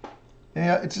C.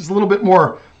 Yeah, it's just a little bit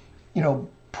more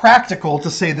practical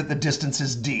to say that the distance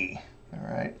is d.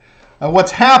 All right.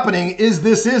 What's happening is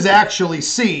this is actually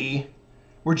c.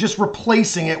 We're just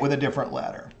replacing it with a different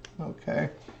letter. Okay.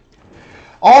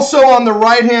 Also on the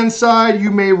right-hand side,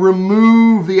 you may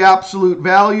remove the absolute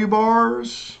value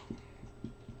bars,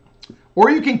 or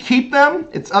you can keep them.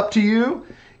 It's up to you.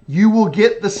 You will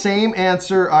get the same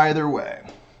answer either way.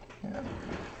 Yeah.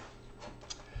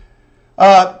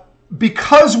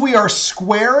 Because we are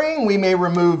squaring, we may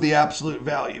remove the absolute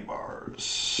value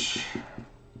bars.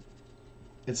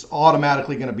 It's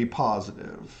automatically going to be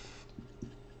positive.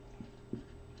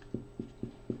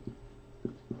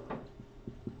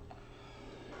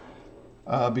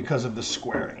 Because of the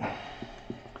squaring.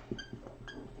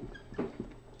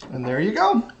 And there you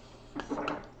go.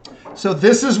 So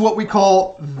this is what we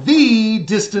call the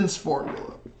distance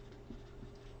formula.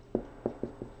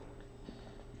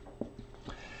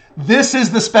 This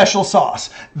is the special sauce.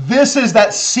 This is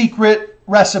that secret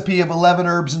recipe of 11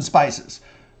 herbs and spices.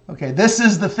 Okay, this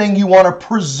is the thing you want to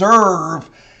preserve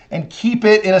and keep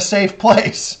it in a safe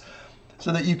place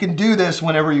so that you can do this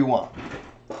whenever you want.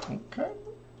 Okay.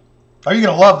 Are you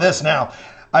going to love this now?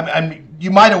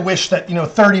 You might have wished that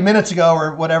 30 minutes ago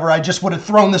or whatever, I just would have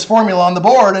thrown this formula on the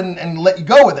board and let you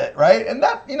go with it, right? And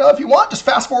that, if you want, just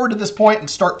fast forward to this point and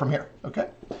start from here, okay?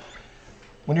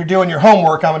 When you're doing your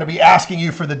homework, I'm going to be asking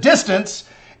you for the distance,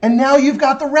 and now you've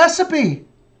got the recipe.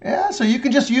 Yeah, so you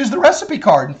can just use the recipe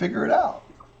card and figure it out.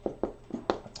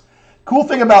 Cool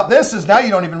thing about this is now you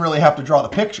don't even really have to draw the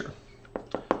picture.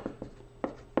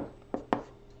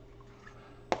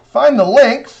 Find the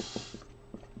length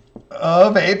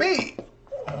of AB.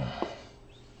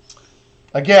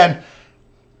 Again,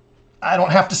 I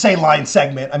don't have to say line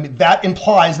segment. I mean, that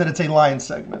implies that it's a line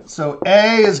segment. So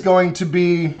A is going to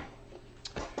be,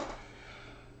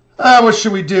 what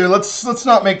should we do? Let's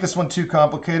not make this one too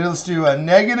complicated. Let's do a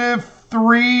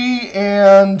 -3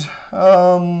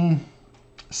 and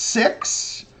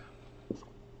 6.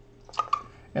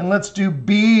 And let's do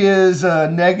B is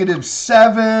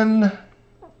 -7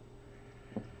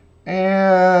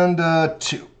 and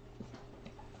 2.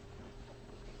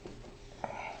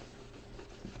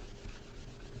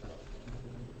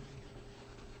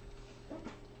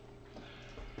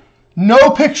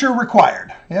 No picture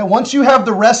required. Yeah, once you have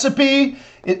the recipe,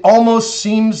 it almost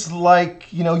seems like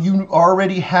you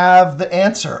already have the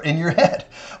answer in your head.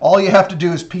 All you have to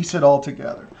do is piece it all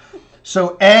together.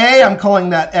 So A, I'm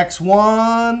calling that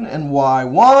x1 and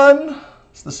y1.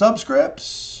 It's the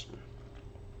subscripts.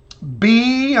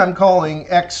 B, I'm calling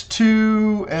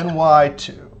x2 and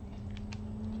y2.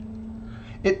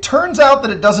 It turns out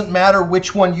that it doesn't matter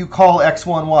which one you call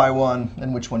x1, y1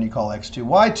 and which one you call x2,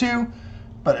 y2.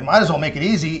 But it might as well make it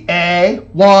easy.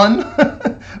 A1,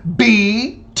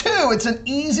 B2. It's an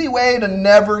easy way to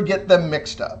never get them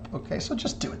mixed up. Okay, so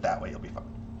just do it that way. You'll be fine.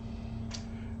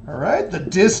 All right, the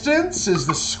distance is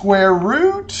the square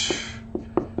root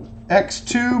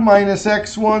x2 minus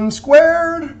x1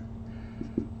 squared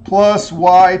plus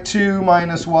y2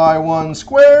 minus y1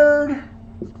 squared.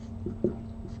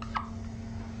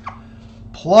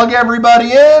 Plug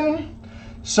everybody in.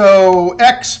 So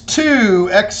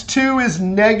x2 is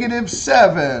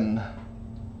 -7.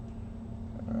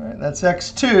 All right, that's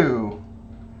x2.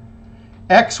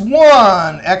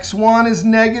 x1 is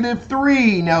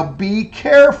 -3. Now be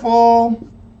careful.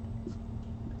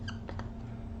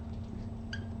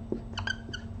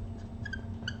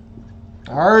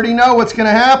 I already know what's going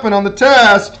to happen on the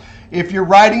test. If you're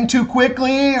writing too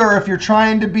quickly or if you're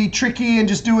trying to be tricky and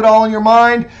just do it all in your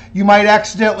mind, you might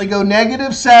accidentally go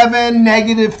 -7,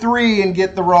 -3 and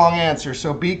get the wrong answer.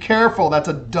 So be careful. That's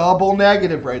a double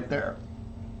negative right there.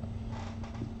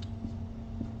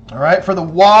 All right, for the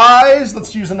y's,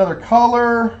 let's use another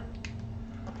color.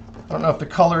 I don't know if the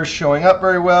color is showing up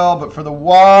very well, but for the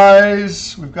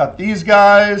y's, we've got these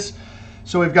guys.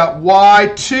 So we've got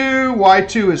y2.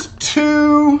 y2 is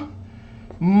 2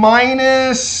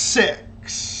 minus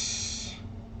 6.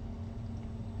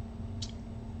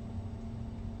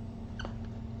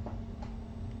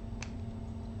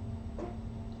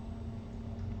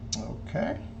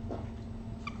 Okay.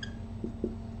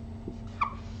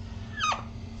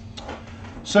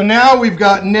 So now we've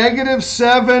got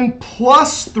 -7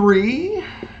 plus 3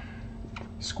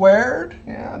 squared.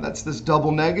 Yeah, that's this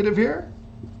double negative here.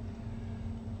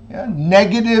 Yeah,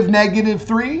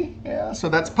 -3. Yeah, so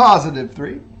that's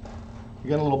 +3. You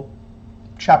got a little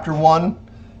chapter 1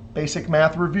 basic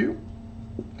math review.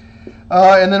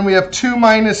 And then we have 2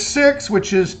 minus 6,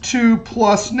 which is 2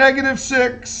 plus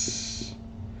 -6.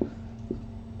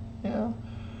 Yeah.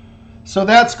 So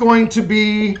that's going to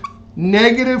be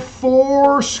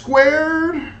 -4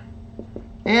 squared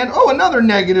And, oh, another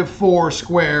 -4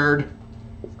 squared.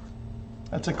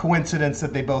 That's a coincidence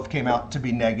that they both came out to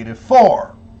be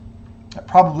 -4. That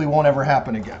probably won't ever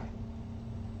happen again.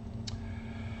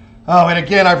 Oh, and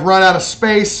again, I've run out of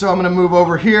space, so I'm going to move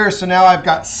over here. So now I've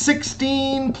got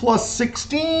 16 plus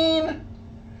 16,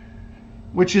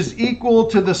 which is equal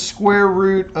to the square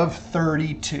root of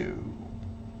 32.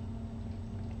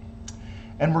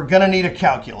 And we're going to need a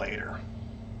calculator.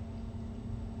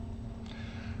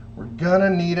 We're going to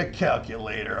need a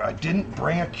calculator. I didn't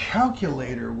bring a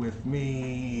calculator with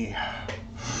me.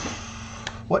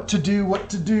 What to do, what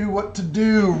to do, what to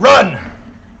do. Run!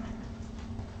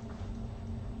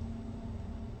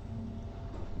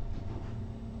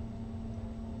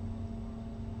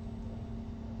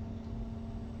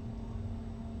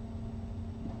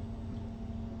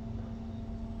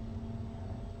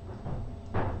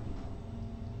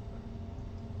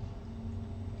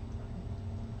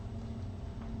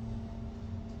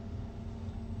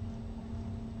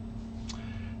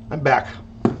 I'm back.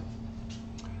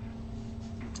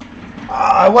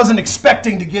 I wasn't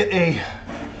expecting to get a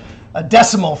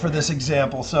decimal for this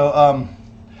example. So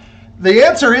the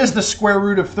answer is the square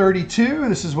root of 32.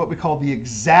 This is what we call the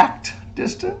exact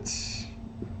distance.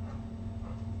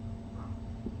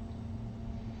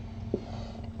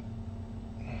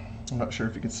 I'm not sure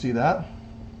if you can see that.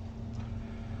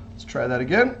 Let's try that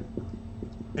again.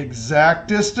 Exact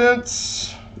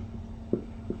distance.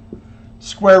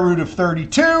 Square root of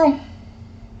 32.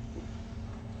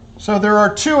 So there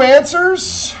are two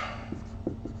answers.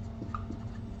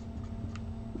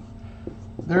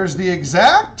 There's the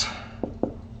exact.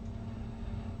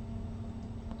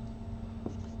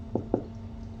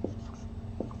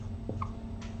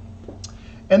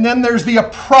 And then there's the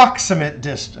approximate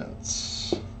distance.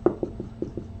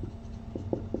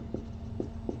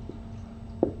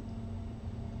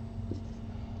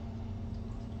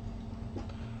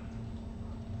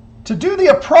 To do the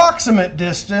approximate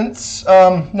distance,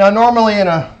 now normally in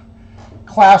a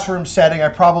classroom setting, I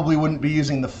probably wouldn't be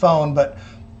using the phone, but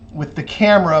with the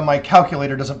camera, my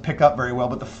calculator doesn't pick up very well,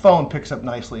 but the phone picks up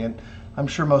nicely, and I'm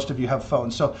sure most of you have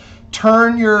phones. So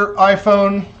turn your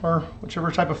iPhone, or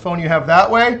whichever type of phone you have that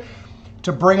way,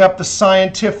 to bring up the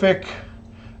scientific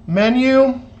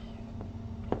menu,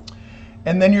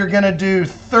 and then you're going to do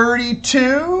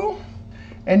 32,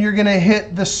 and you're going to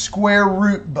hit the square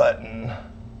root button.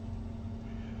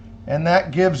 And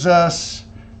that gives us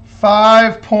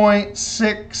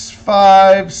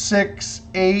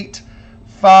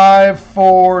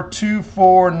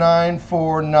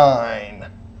 5.65685424949.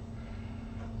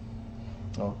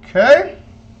 Okay.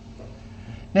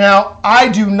 Now, I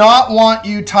do not want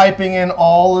you typing in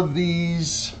all of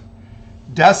these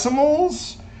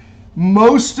decimals.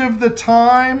 Most of the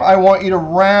time, I want you to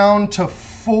round to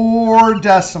 4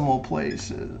 decimal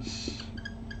places.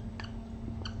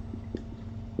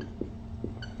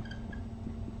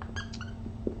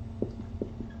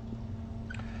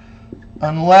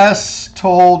 Unless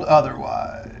told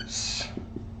otherwise.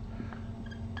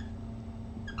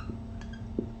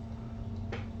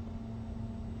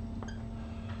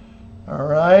 All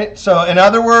right, so in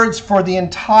other words, for the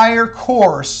entire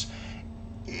course,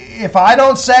 if I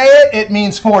don't say it, it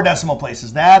means 4 decimal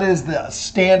places. That is the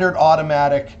standard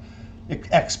automatic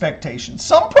expectation.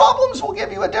 Some problems will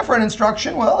give you a different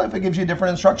instruction. Well, if it gives you a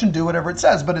different instruction, do whatever it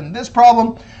says. But in this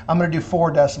problem, I'm going to do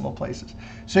 4 decimal places.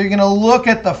 So you're going to look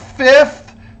at the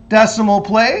 5th decimal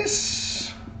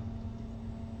place.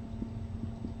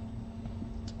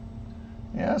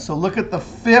 Yeah, so look at the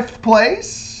 5th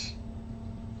place.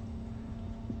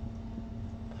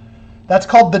 That's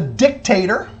called the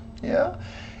dictator. Yeah.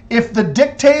 If the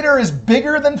dictator is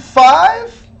bigger than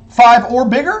 5 or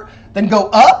bigger, then go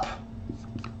up.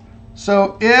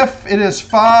 So if it is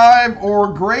 5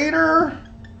 or greater,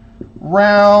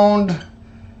 round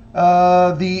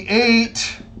the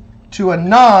 8 to a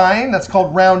 9. That's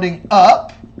called rounding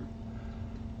up.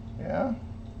 Yeah.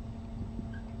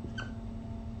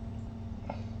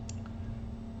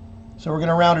 So we're going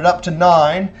to round it up to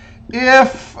 9.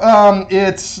 If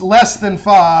it's less than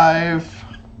 5,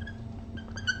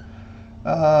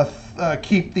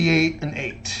 keep the 8 and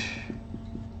 8.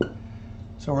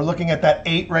 So we're looking at that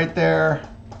 8 right there.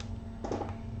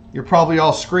 You're probably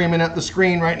all screaming at the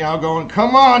screen right now going,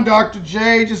 come on, Dr.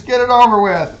 J, just get it over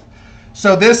with.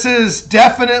 So this is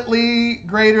definitely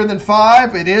greater than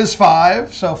 5. It is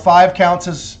 5. So 5 counts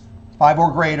as 5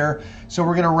 or greater. So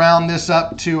we're going to round this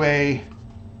up to a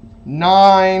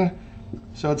 9.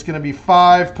 So it's going to be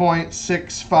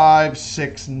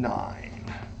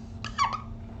 5.6569.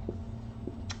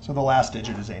 So the last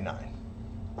digit is a 9.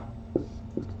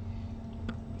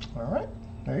 All right,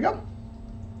 there you go.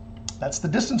 That's the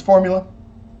distance formula.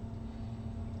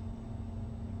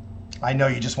 I know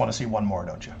you just want to see one more,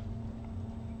 don't you?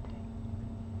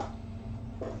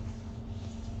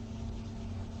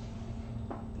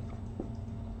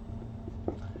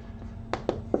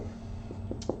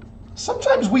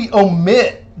 Sometimes we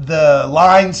omit the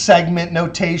line segment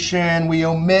notation. We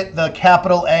omit the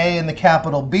capital A and the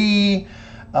capital B.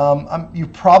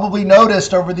 You've probably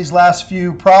noticed over these last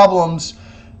few problems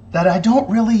that I don't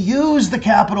really use the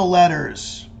capital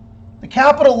letters. The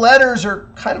capital letters are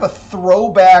kind of a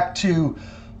throwback to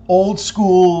old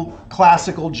school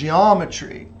classical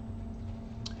geometry.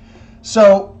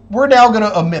 So we're now going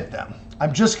to omit them.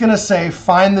 I'm just going to say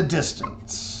find the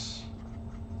distance.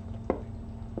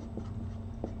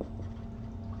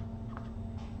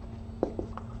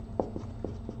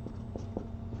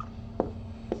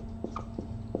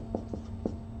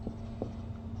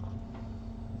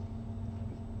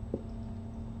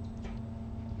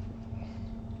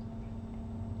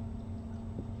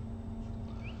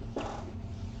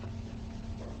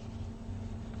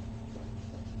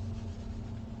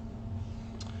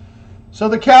 So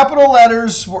the capital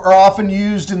letters are often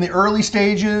used in the early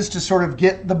stages to sort of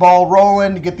get the ball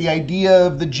rolling, to get the idea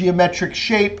of the geometric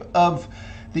shape of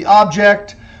the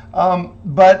object,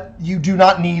 but you do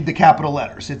not need the capital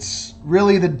letters. It's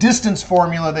really the distance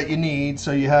formula that you need.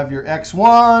 So you have your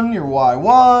x1, your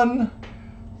y1,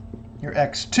 your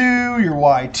x2, your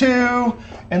y2,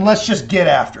 and let's just get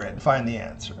after it and find the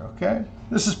answer, okay?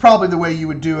 This is probably the way you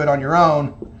would do it on your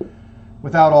own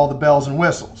without all the bells and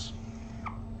whistles.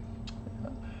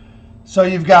 So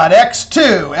you've got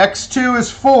x2. x2 is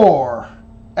 4.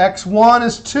 x1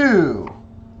 is 2.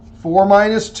 4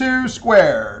 minus 2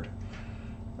 squared.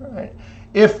 All right.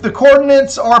 If the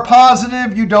coordinates are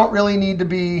positive, you don't really need to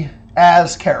be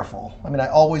as careful. I mean, I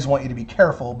always want you to be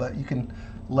careful, but you can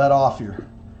let off your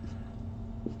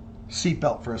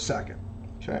seatbelt for a second.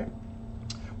 Okay.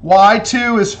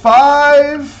 y2 is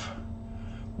 5.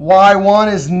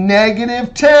 y1 is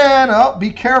negative 10. Oh,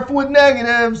 be careful with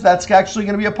negatives. That's actually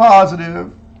going to be a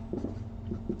positive.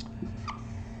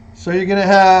 So you're going to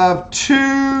have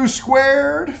 2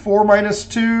 squared. 4 minus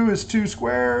 2 is 2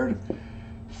 squared.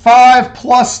 5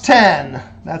 plus 10.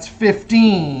 That's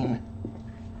 15.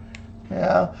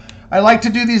 Yeah. I like to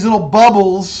do these little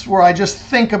bubbles where I just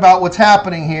think about what's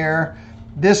happening here.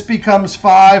 This becomes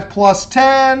 5 plus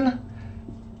 10.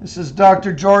 This is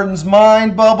Dr. Jordan's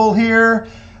mind bubble here.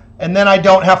 And then I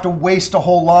don't have to waste a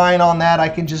whole line on that. I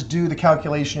can just do the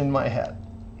calculation in my head.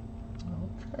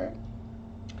 Okay.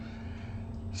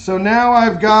 So now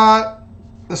I've got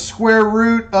the square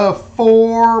root of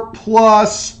 4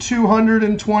 plus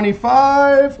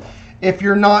 225. If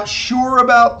you're not sure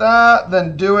about that,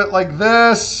 then do it like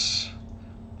this.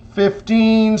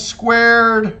 15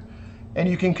 squared. And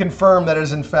you can confirm that it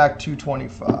is in fact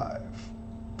 225.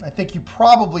 I think you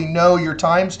probably know your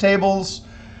times tables.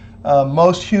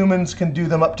 Most humans can do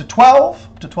them up to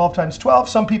 12 times 12.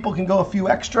 Some people can go a few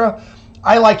extra.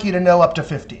 I like you to know up to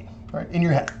 15, right, in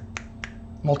your head.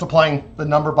 Multiplying the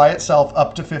number by itself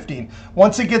up to 15.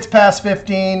 Once it gets past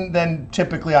 15, then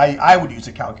typically I would use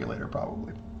a calculator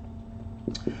probably.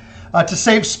 To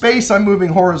save space, I'm moving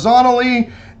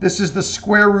horizontally. This is the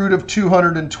square root of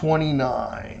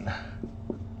 229.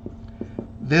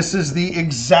 This is the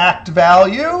exact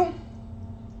value.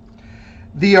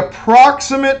 The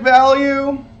approximate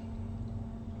value,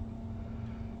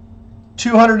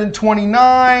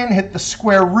 229, hit the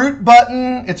square root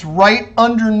button. It's right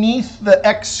underneath the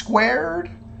x squared.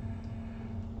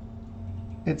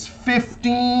 It's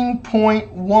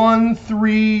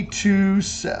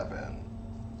 15.1327.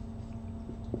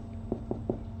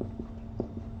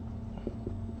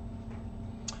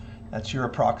 That's your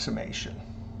approximation.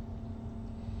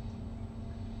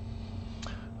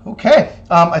 Okay,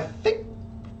 I think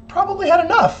probably had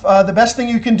enough. The best thing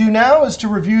you can do now is to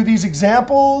review these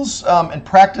examples and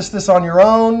practice this on your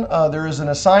own. There is an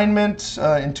assignment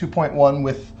in 2.1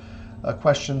 with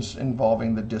questions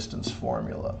involving the distance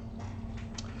formula.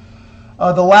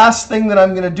 The last thing that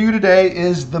I'm going to do today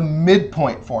is the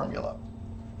midpoint formula.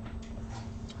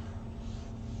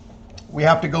 We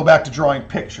have to go back to drawing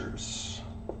pictures.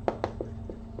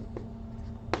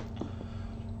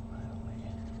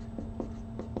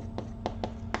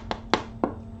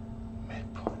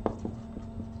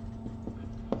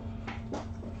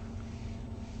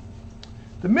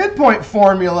 The midpoint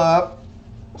formula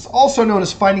is also known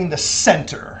as finding the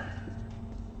center.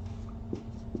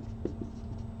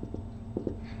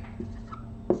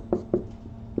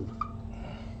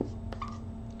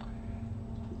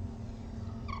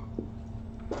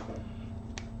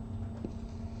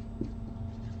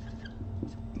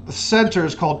 The center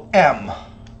is called M,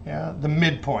 yeah, the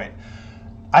midpoint.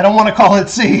 I don't want to call it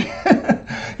C,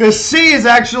 because C is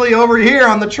actually over here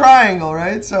on the triangle,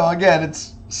 right? So again,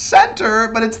 it's center,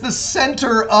 but it's the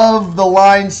center of the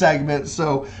line segment,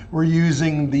 so we're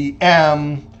using the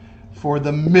M for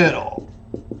the middle.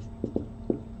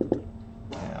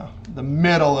 Yeah, the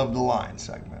middle of the line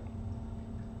segment.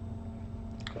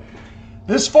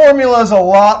 This formula is a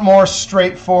lot more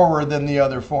straightforward than the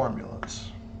other formulas.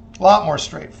 A lot more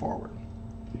straightforward.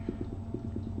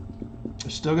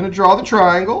 We're still going to draw the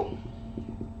triangle.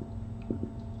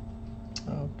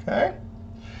 Okay.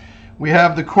 We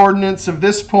have the coordinates of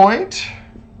this point.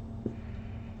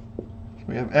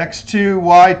 We have x2,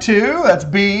 y2, that's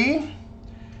B.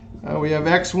 We have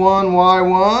x1,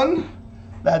 y1,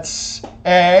 that's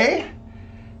A.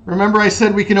 Remember I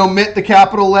said we can omit the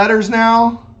capital letters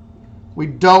now? We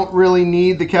don't really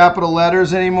need the capital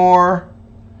letters anymore.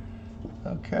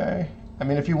 Okay. I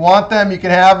mean, if you want them, you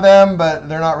can have them, but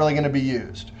they're not really going to be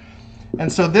used.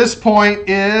 And so this point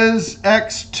is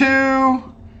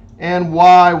x2 and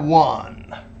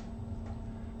y1.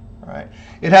 All right.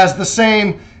 It has the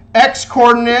same x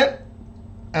coordinate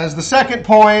as the second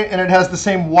point, and it has the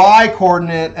same y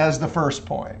coordinate as the first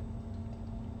point.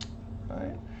 All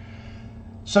right.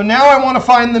 So now I want to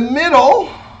find the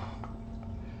middle.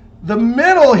 The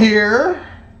middle here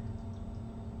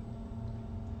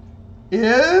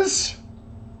is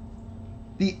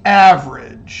the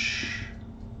average.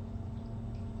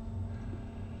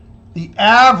 The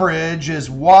average is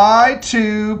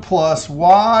y2 plus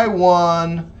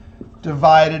y1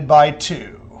 divided by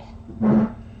 2.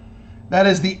 That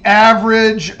is the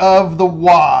average of the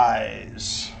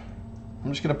y's.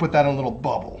 I'm just going to put that in a little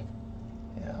bubble.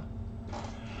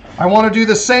 I want to do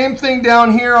the same thing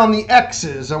down here on the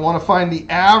x's. I want to find the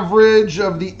average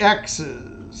of the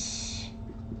x's.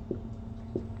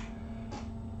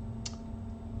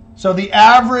 So the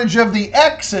average of the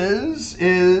x's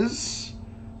is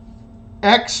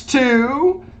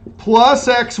x2 plus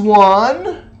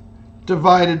x1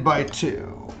 divided by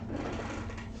 2.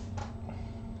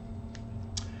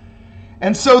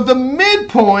 And so the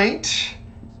midpoint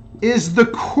is the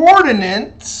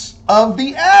coordinates of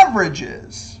the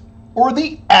averages, or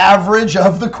the average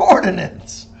of the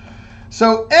coordinates.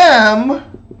 So M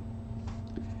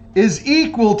is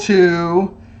equal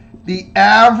to the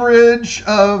average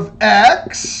of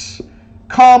x,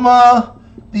 comma,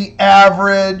 the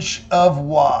average of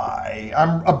y.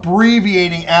 I'm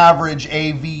abbreviating average,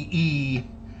 AVE.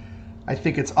 I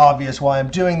think it's obvious why I'm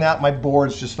doing that. My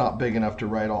board's just not big enough to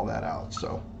write all that out.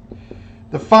 So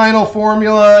the final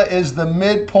formula is the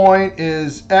midpoint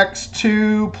is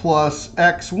x2 plus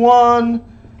x1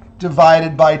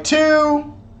 divided by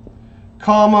 2,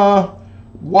 comma,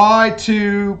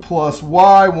 y2 plus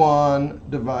y1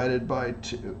 divided by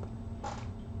 2.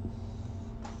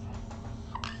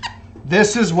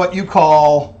 This is what you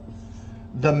call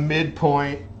the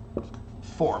midpoint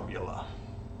formula.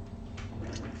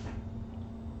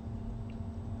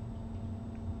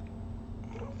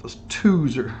 Those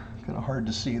twos are kind of hard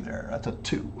to see there. That's a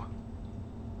 2.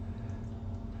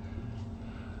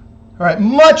 All right,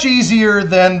 much easier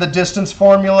than the distance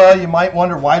formula. You might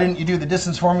wonder, why didn't you do the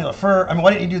distance formula first? I mean, why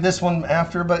didn't you do this one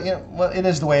after? But you know, well, it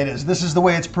is the way it is. This is the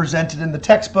way it's presented in the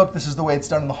textbook. This is the way it's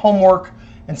done in the homework.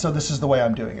 And so this is the way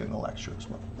I'm doing it in the lecture as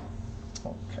well.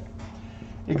 Okay.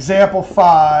 Example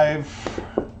 5.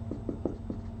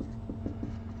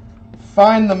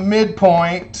 Find the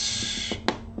midpoint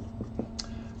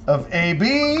of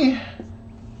AB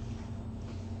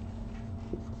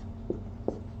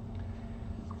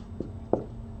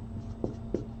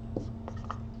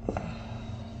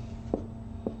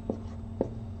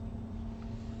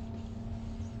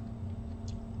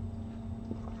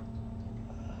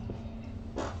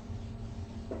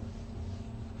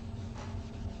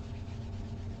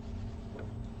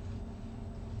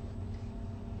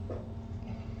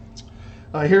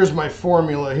here's my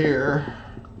formula here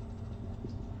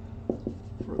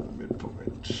for the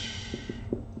midpoint. Just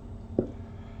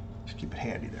keep it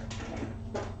handy there.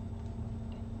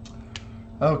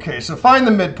 Okay, so find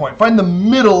the midpoint. Find the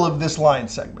middle of this line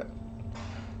segment.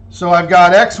 So I've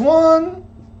got x1,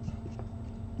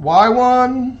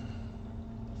 y1,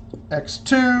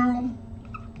 x2,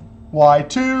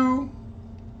 y2.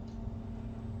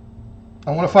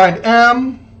 I want to find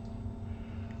m.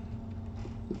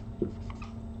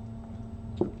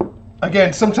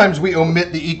 Again, sometimes we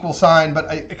omit the equal sign, but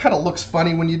it kind of looks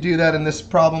funny when you do that in this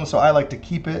problem, so I like to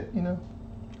keep it, you know.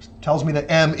 Just tells me that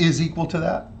m is equal to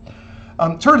that.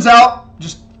 Turns out,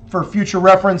 just for future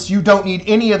reference, you don't need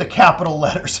any of the capital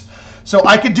letters. So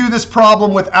I could do this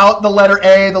problem without the letter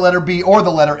A, the letter B, or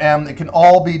the letter M. It can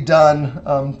all be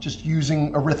done just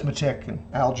using arithmetic and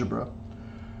algebra.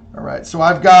 All right, so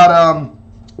I've got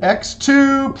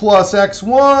x2 plus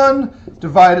x1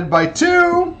 divided by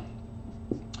 2.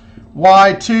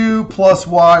 y2 plus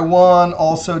y1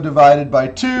 also divided by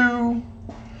 2.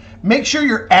 Make sure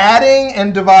you're adding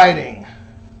and dividing.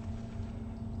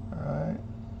 All right.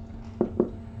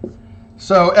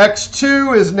 So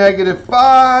x2 is negative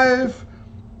 5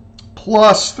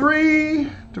 plus 3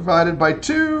 divided by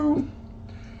 2.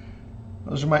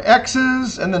 Those are my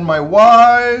x's, and then my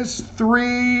y's.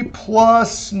 3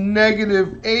 plus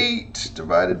negative 8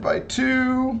 divided by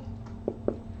 2.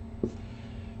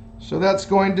 So that's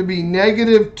going to be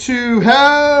negative 2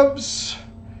 halves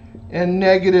and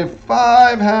negative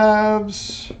 5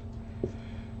 halves.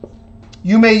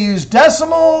 You may use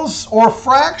decimals or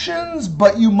fractions,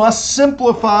 but you must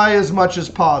simplify as much as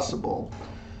possible.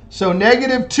 So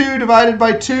negative 2 divided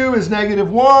by 2 is negative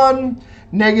 1.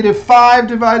 Negative 5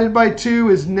 divided by 2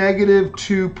 is negative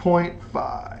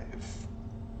 2.5.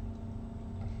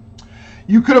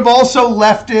 You could have also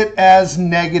left it as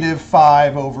negative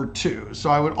 5 over 2. So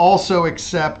I would also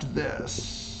accept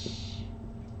this.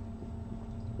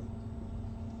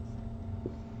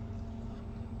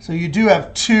 So you do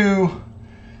have two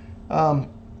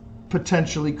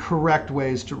potentially correct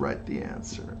ways to write the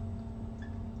answer.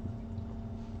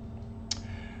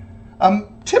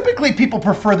 Typically, people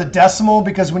prefer the decimal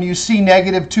because when you see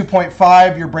negative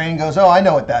 2.5, your brain goes, oh, I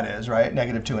know what that is, right?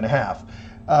 Negative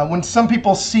 2.5. When some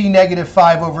people see negative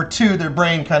 5 over 2, their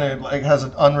brain kind of like has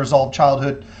an unresolved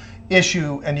childhood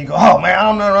issue, and you go, oh man, I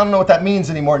don't know what that means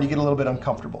anymore, and you get a little bit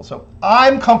uncomfortable. So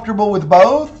I'm comfortable with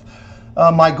both.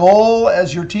 My goal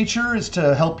as your teacher is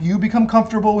to help you become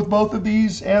comfortable with both of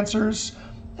these answers.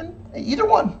 And either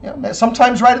one. You know,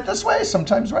 sometimes write it this way,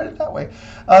 sometimes write it that way.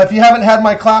 If you haven't had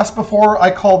my class before, I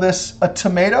call this a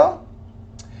tomato,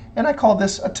 and I call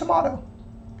this a tomato.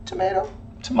 Tomato,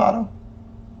 tomato.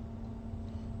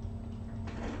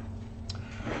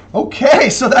 Okay,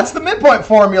 so that's the midpoint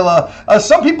formula.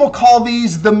 Some people call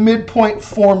these the midpoint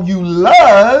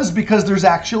formulas because there's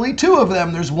actually two of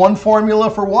them. There's one formula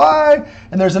for y,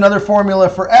 and there's another formula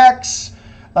for x.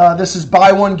 This is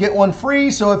buy one, get one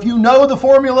free. So if you know the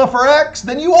formula for x,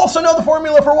 then you also know the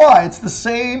formula for y. It's the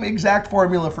same exact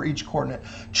formula for each coordinate.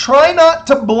 Try not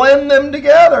to blend them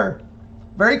together.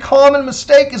 Very common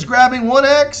mistake is grabbing one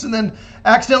x and then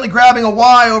accidentally grabbing a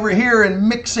y over here and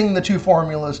mixing the two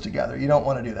formulas together. You don't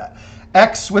want to do that.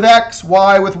 X with x,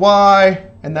 y with y,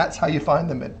 and that's how you find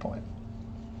the midpoint.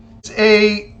 It's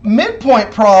a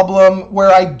midpoint problem where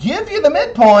I give you the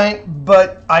midpoint,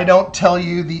 but I don't tell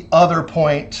you the other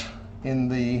point in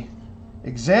the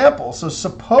example. So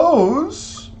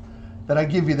suppose that I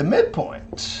give you the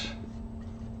midpoint.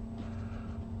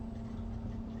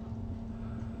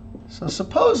 So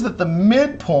suppose that the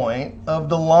midpoint of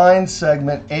the line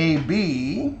segment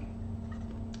AB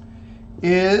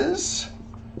is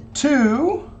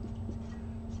 2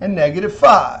 and negative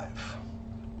 5.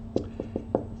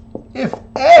 If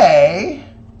A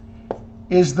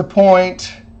is the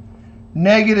point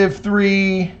negative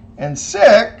 3 and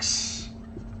 6,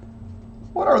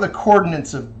 what are the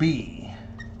coordinates of B?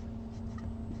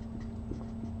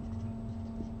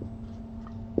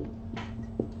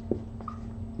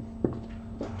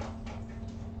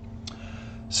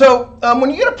 So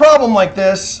when you get a problem like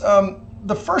this,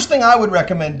 the first thing I would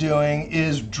recommend doing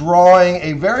is drawing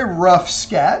a very rough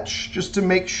sketch just to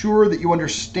make sure that you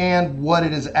understand what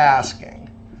it is asking.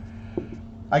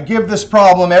 I give this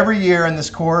problem every year in this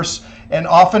course, and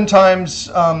oftentimes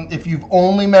if you've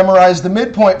only memorized the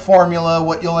midpoint formula,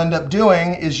 what you'll end up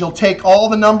doing is you'll take all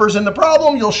the numbers in the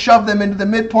problem, you'll shove them into the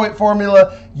midpoint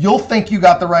formula, you'll think you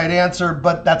got the right answer,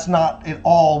 but that's not at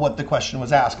all what the question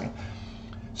was asking.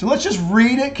 So let's just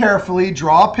read it carefully,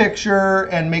 draw a picture,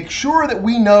 and make sure that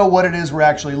we know what it is we're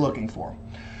actually looking for.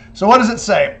 So what does it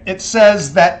say? It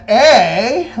says that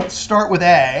A, let's start with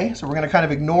A. So we're going to kind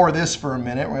of ignore this for a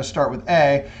minute. We're going to start with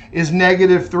A, is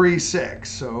negative 3,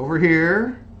 6. So over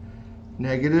here,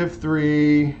 negative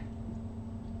 3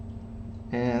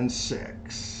 and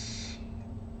 6.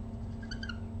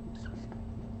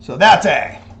 So that's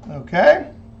A, okay?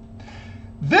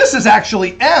 This is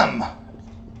actually M,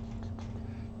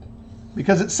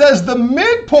 because it says the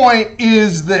midpoint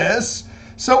is this,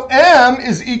 so M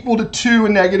is equal to 2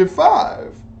 and negative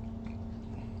 5.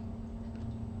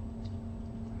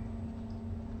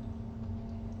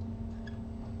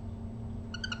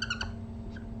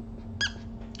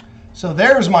 So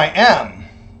there's my M,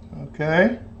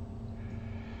 okay?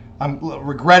 I'm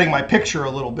regretting my picture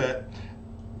a little bit.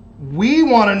 We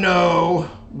want to know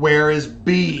where is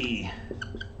B.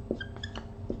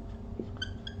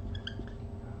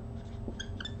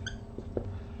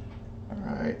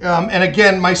 And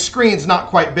again, my screen's not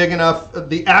quite big enough.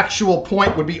 The actual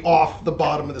point would be off the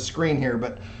bottom of the screen here,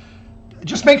 but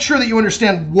just make sure that you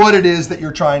understand what it is that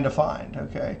you're trying to find,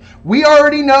 okay? We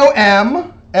already know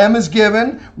M. M is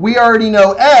given. We already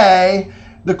know A.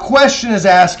 The question is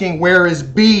asking, where is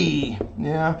B?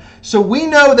 Yeah. So we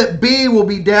know that B will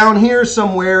be down here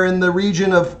somewhere in the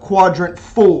region of quadrant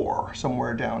 4,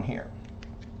 somewhere down here.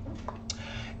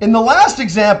 In the last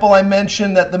example, I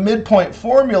mentioned that the midpoint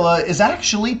formula is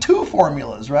actually two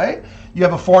formulas, right? You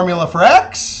have a formula for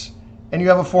X, and you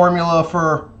have a formula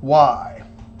for Y.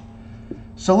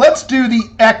 So let's do the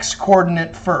X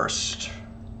coordinate first.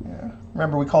 Yeah.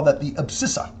 Remember, we call that the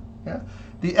abscissa, yeah?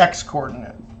 The X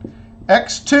coordinate.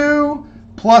 X2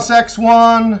 plus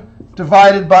X1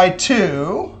 divided by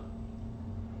 2.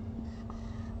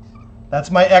 That's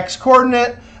my X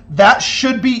coordinate. That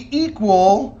should be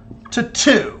equal to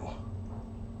 2,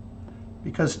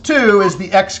 because 2 is the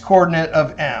X coordinate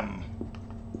of M.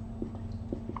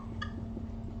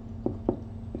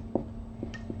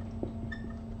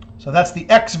 So that's the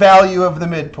X value of the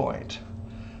midpoint.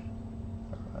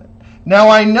 All right. Now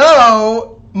I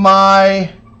know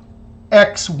my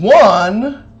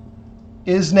X1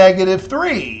 is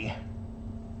 -3.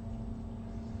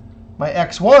 My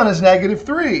X1 is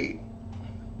 -3.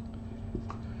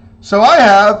 So I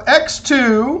have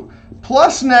X2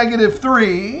 plus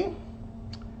 -3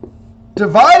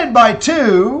 divided by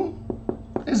 2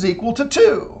 is equal to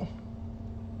 2.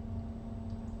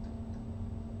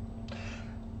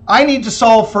 I need to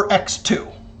solve for X2.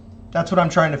 That's what I'm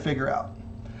trying to figure out.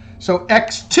 So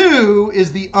X2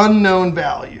 is the unknown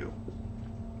value.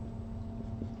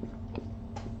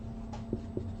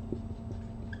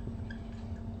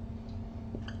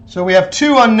 So we have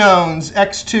two unknowns,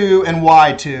 X2 and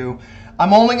Y2.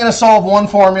 I'm only going to solve one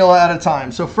formula at a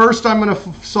time. So first I'm going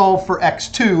to solve for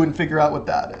X2 and figure out what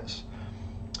that is.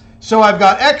 So I've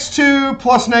got X2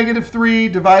 plus -3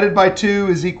 divided by 2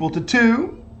 is equal to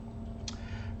 2.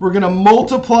 We're going to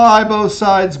multiply both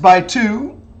sides by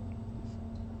 2.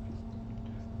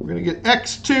 We're going to get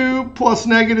X2 plus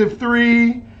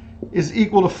 -3 is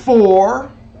equal to 4.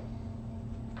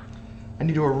 I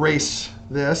need to erase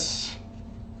this.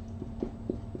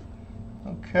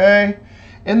 Okay,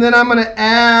 and then I'm going to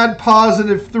add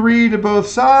 +3 to both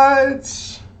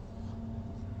sides.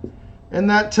 And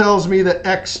that tells me that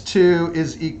X2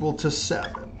 is equal to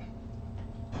 7.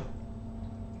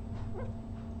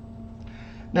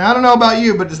 Now, I don't know about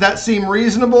you, but does that seem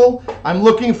reasonable? I'm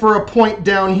looking for a point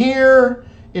down here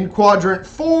in quadrant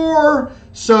 4,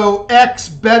 so X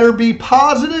better be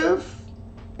positive.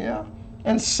 Yeah,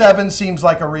 and 7 seems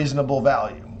like a reasonable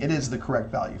value. It is the correct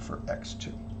value for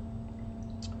X2.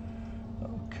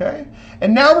 Okay,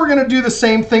 and now we're going to do the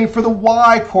same thing for the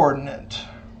Y coordinate.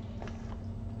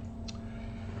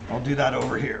 I'll do that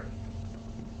over here.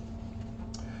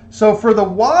 So for the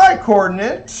Y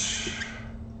coordinate,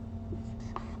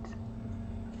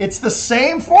 it's the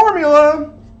same formula.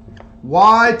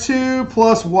 Y2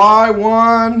 plus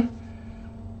Y1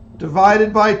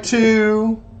 divided by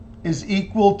 2 is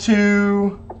equal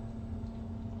to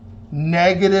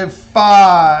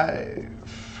 -5.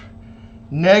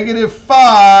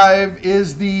 -5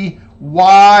 is the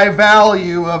Y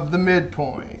value of the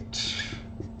midpoint.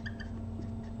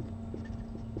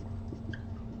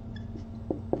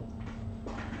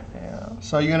 Yeah.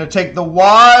 So you're going to take the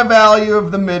Y value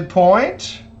of the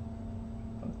midpoint.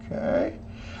 Okay.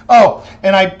 Oh,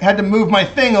 and I had to move my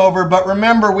thing over, but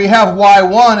remember we have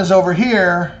Y1 is over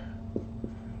here.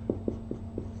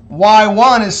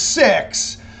 Y1 is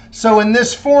 6. So in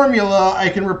this formula, I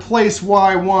can replace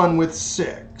Y1 with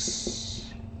 6.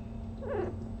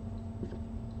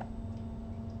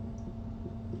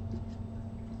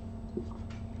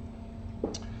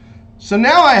 So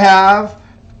now I have,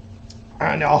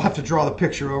 and I'll have to draw the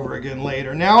picture over again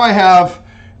later. Now I have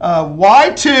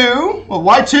Y2. Well,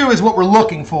 Y2 is what we're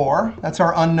looking for. That's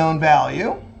our unknown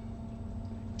value.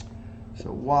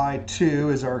 So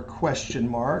Y2 is our question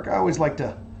mark. I always like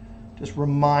to just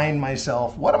remind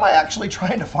myself, what am I actually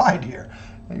trying to find here?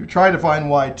 And you're trying to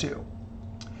find Y2.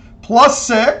 Plus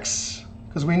 6,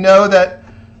 because we know that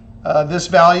this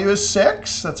value is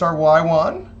 6. That's our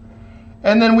Y1.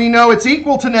 And then we know it's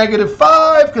equal to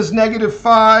 -5, because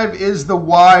 -5 is the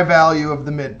Y value of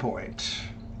the midpoint.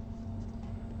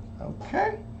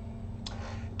 Okay.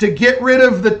 To get rid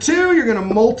of the 2, you're going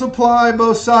to multiply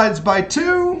both sides by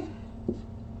 2.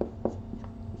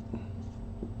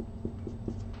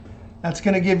 That's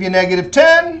going to give you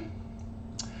 -10.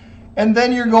 And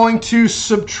then you're going to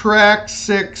subtract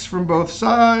 6 from both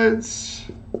sides.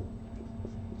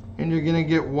 And you're going to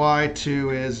get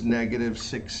y2 is negative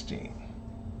 16.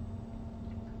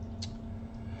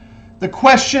 The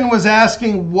question was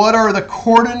asking, what are the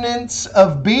coordinates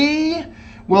of B?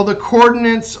 Well, the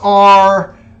coordinates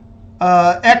are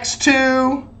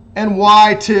x2 and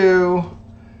y2,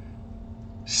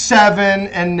 7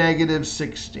 and negative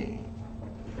 16.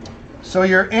 So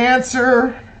your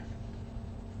answer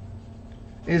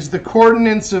is the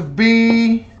coordinates of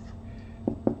B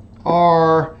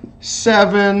are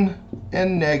 7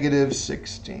 and negative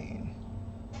 16.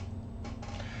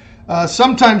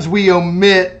 Sometimes we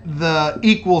omit the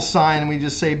equal sign and we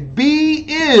just say B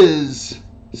is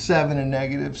 7 and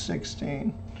negative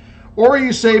 16. Or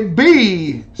you say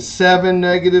B 7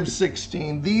 negative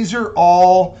 16. These are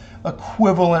all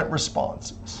equivalent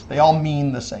responses. They all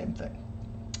mean the same thing.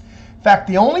 In fact,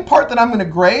 the only part that I'm going to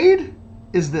grade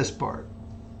is this part.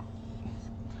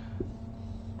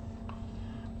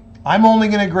 I'm only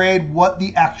going to grade what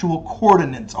the actual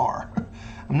coordinates are.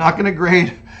 I'm not going to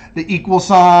grade the equal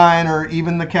sign or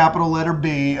even the capital letter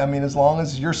B. I mean, as long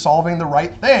as you're solving the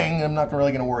right thing, I'm not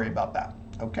really going to worry about that.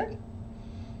 Okay?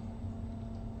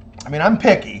 I mean, I'm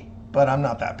picky, but I'm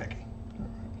not that picky.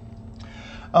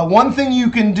 One thing you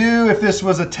can do if this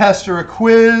was a test or a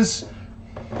quiz,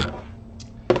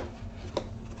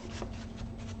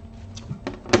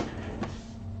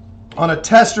 on a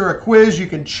test or a quiz, you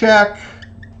can check.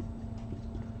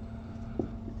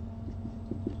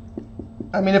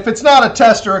 I mean, if it's not a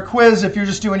test or a quiz, if you're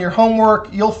just doing your homework,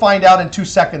 you'll find out in 2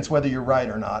 seconds whether you're right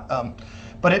or not.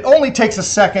 But it only takes a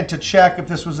second to check if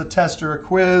this was a test or a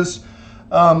quiz.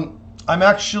 I'm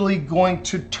actually going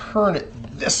to turn it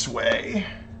this way.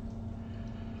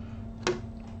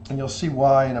 And you'll see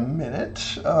why in a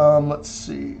minute. Let's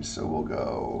see. So we'll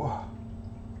go.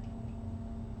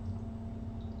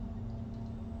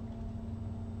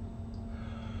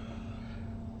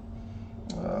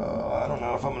 I don't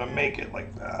know if I'm going to make it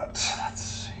like that. Let's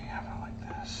see. How about like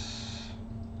this?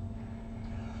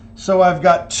 So I've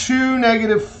got 2,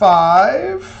 negative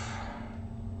 5.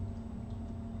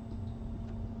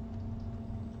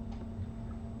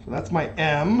 So that's my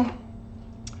M.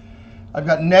 I've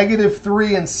got negative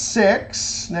 3 and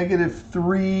 6. Negative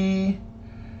 3,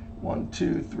 1,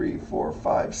 2, 3, 4,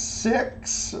 5,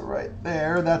 6. So right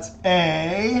there, that's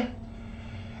A.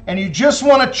 And you just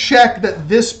want to check that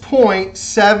this point,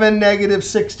 7, negative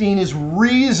 16, is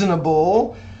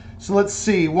reasonable. So let's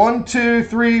see, 1, 2,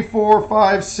 3, 4,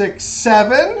 5, 6,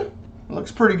 7.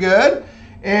 Looks pretty good.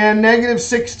 And negative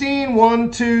 16,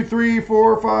 1, 2, 3,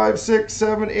 4, 5, 6,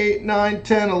 7, 8, 9,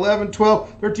 10, 11,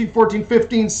 12, 13, 14,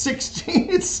 15, 16.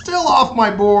 It's still off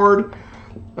my board.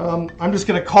 I'm just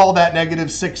going to call that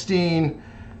negative 16.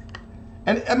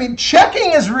 And I mean,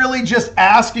 checking is really just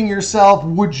asking yourself,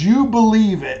 would you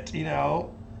believe it? You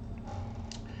know,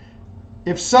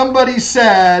 if somebody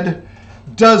said,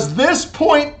 does this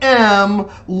point M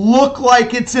look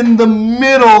like it's in the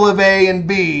middle of A and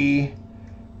B?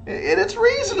 It's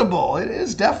reasonable. It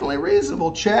is definitely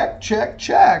reasonable. Check, check,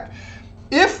 check.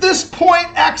 If this point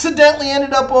accidentally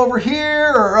ended up over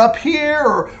here or up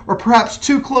here or perhaps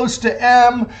too close to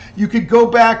M, you could go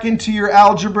back into your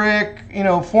algebraic,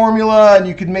 formula, and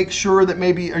you could make sure that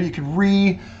maybe, or you could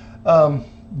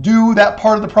do that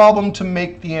part of the problem to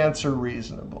make the answer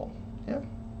reasonable. Yeah.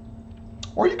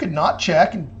 Or you could not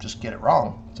check and just get it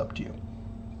wrong. It's up to you.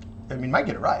 I mean, you might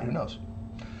get it right. Who knows?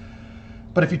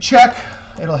 But if you check,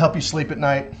 it'll help you sleep at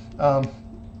night, and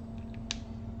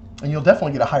you'll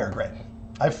definitely get a higher grade.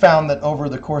 I've found that over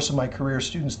the course of my career,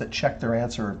 students that check their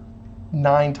answer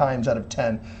 9 times out of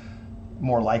 10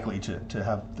 more likely to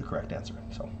have the correct answer.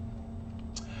 So,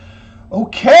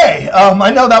 okay, I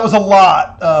know that was a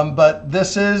lot, but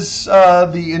this is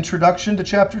the introduction to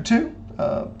Chapter 2.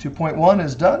 2.1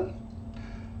 is done.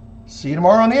 See you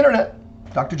tomorrow on the internet.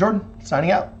 Dr. Jordan, signing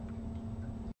out.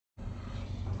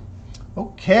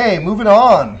 Okay, moving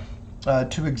on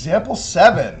to example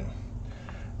 7.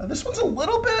 This one's a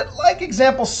little bit like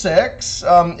example 6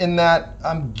 in that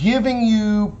I'm giving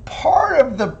you part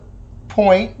of the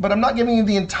point, but I'm not giving you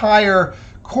the entire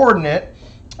coordinate.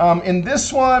 In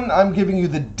this one, I'm giving you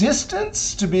the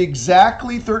distance to be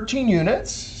exactly 13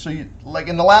 units. So like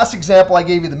in the last example, I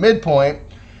gave you the midpoint.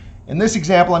 In this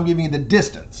example, I'm giving you the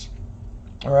distance.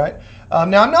 All right.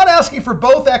 Now, I'm not asking for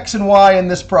both x and y in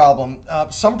this problem.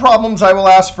 Some problems I will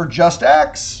ask for just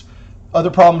x. Other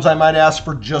problems I might ask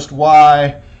for just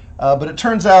y. But it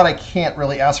turns out I can't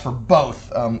really ask for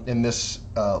both in this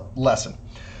lesson.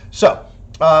 So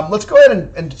let's go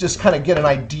ahead and just kind of get an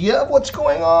idea of what's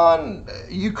going on.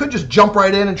 You could just jump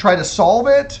right in and try to solve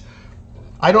it.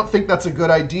 I don't think that's a good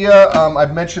idea.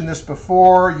 I've mentioned this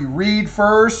before. You read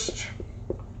first,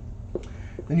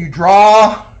 then you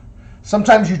draw.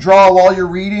 Sometimes you draw while you're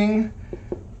reading,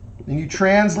 then you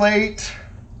translate,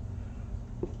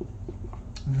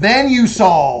 then you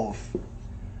solve.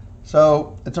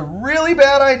 So it's a really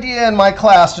bad idea in my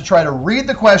class to try to read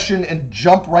the question and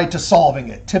jump right to solving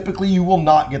it. Typically, you will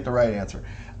not get the right answer.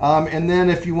 And then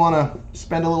if you want to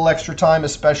spend a little extra time,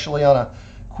 especially on a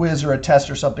quiz or a test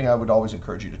or something, I would always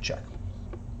encourage you to check.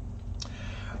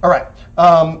 All right,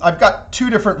 I've got two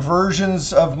different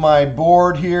versions of my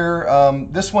board here.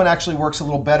 This one actually works a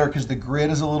little better because the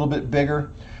grid is a little bit bigger.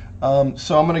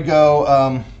 So I'm going to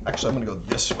go, actually I'm going to go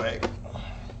this way.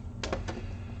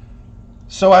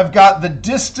 So I've got the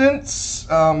distance. Just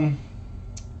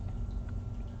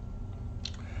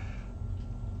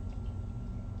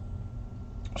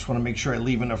want to make sure I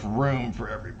leave enough room for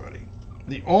everybody.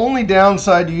 The only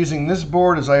downside to using this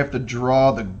board is I have to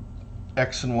draw the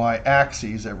X and Y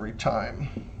axes every time.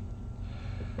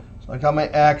 So I got my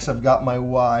X, I've got my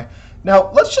Y. Now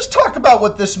let's just talk about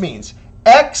what this means.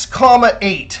 X comma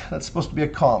 8, that's supposed to be a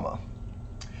comma.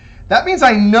 That means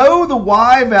I know the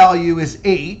Y value is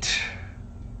 8.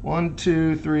 1,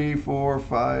 2, 3, 4,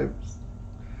 5.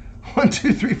 1,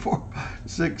 2, 3, 4,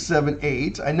 6, 7,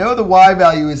 8. I know the Y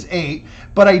value is 8,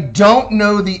 but I don't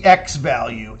know the X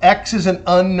value. X is an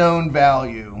unknown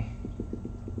value.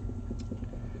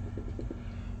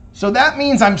 So that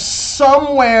means I'm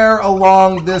somewhere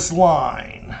along this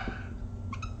line.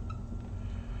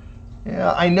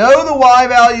 Yeah, I know the Y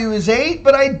value is 8,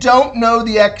 but I don't know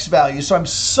the X value. So I'm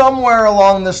somewhere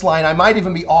along this line. I might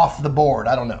even be off the board.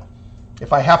 I don't know.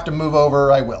 If I have to move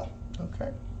over, I will.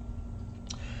 Okay.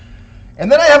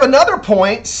 And then I have another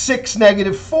point, 6,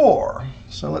 negative 4.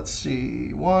 So let's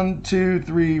see. 1, 2,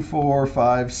 3, 4,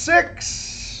 5,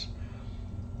 6.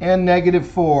 And negative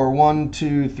 4. 1,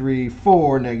 2, 3,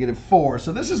 4, negative 4.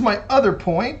 So this is my other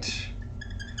point,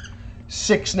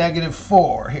 6, negative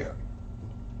 4 here.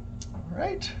 All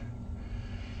right.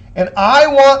 And I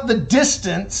want the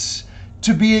distance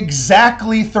to be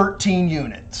exactly 13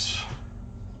 units.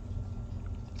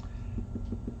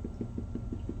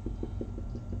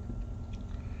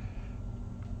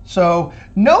 So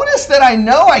notice that I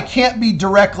know I can't be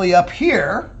directly up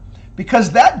here because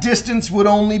that distance would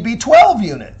only be 12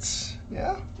 units.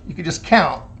 Yeah, you could just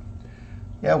count.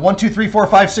 Yeah, 1, 2, 3, 4,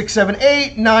 5, 6, 7,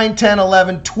 8, 9, 10,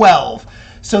 11, 12.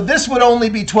 So this would only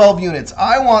be 12 units.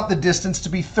 I want the distance to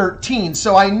be 13.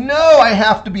 So I know I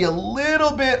have to be a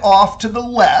little bit off to the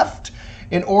left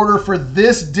in order for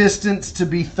this distance to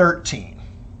be 13.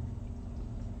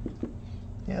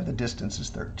 Yeah, the distance is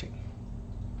 13.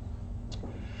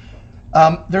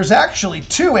 There's actually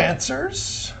two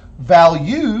answers,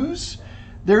 values.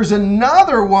 There's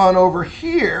another one over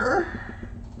here,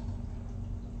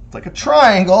 it's like a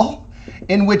triangle,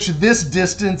 in which this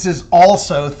distance is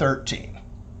also 13.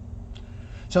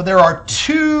 So there are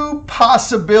two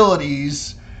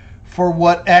possibilities for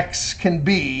what X can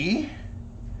be.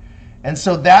 And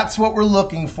so that's what we're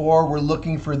looking for. We're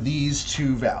looking for these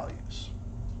two values.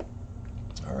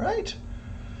 All right.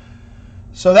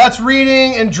 So that's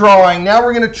reading and drawing. Now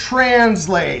we're going to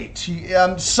translate.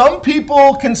 Some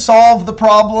people can solve the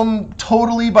problem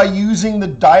totally by using the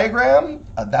diagram.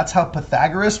 That's how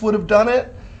Pythagoras would have done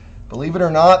it. Believe it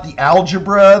or not, the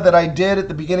algebra that I did at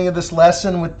the beginning of this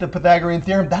lesson with the Pythagorean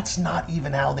theorem, that's not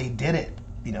even how they did it,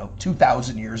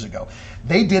 2,000 years ago.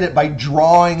 They did it by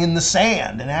drawing in the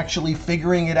sand and actually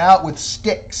figuring it out with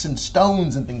sticks and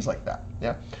stones and things like that.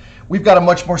 Yeah, we've got a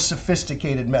much more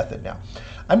sophisticated method now.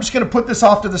 I'm just going to put this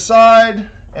off to the side,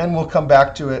 and we'll come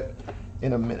back to it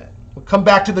in a minute. We'll come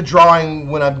back to the drawing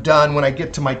when I'm done, when I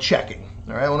get to my checking.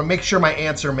 All right, I want to make sure my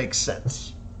answer makes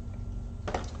sense.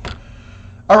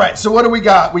 All right, so what do we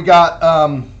got? We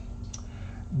got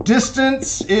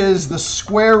distance is the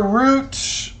square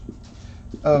root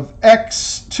of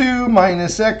x2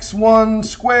 minus x1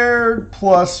 squared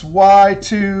plus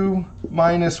y2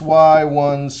 minus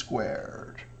y1 squared.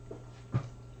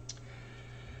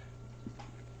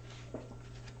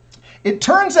 It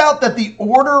turns out that the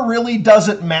order really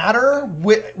doesn't matter,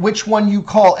 which one you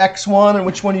call x1 and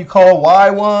which one you call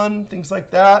y1, things like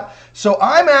that. So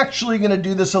I'm actually going to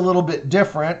do this a little bit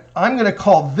different. I'm going to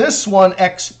call this one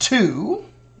x2.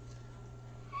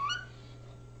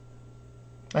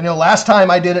 I know last time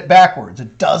I did it backwards.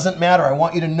 It doesn't matter. I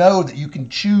want you to know that you can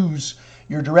choose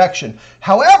your direction.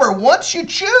 However, once you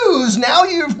choose, now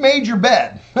you've made your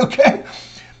bed, okay?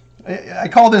 I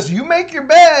call this, you make your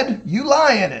bed, you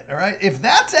lie in it, all right? If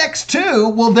that's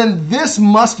x2, well, then this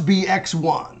must be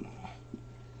x1.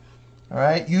 All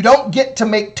right, you don't get to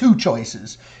make two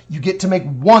choices. You get to make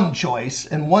one choice,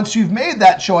 and once you've made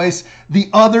that choice, the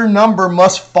other number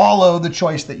must follow the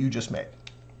choice that you just made.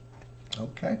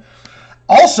 Okay.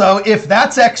 Also, if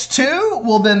that's x2,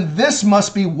 well then this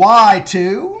must be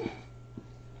y2.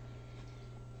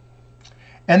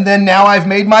 And then now I've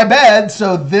made my bed,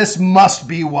 so this must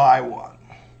be y1. All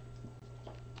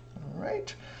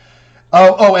right.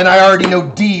 Oh, and I already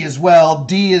know D as well.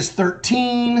 D is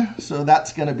 13, so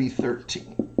that's going to be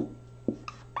 13.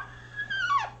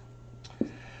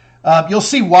 You'll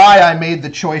see why I made the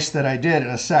choice that I did in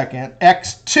a second.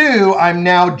 X2, I'm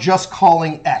now just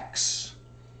calling X.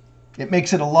 It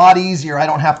makes it a lot easier. I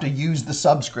don't have to use the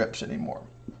subscripts anymore.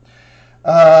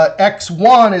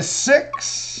 X1 is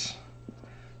 6.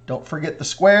 Don't forget the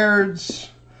squareds.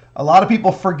 A lot of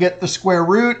people forget the square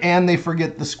root and they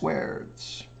forget the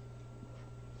squareds.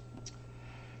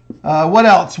 What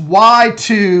else?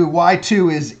 Y2.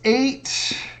 Y2 is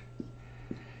 8.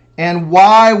 And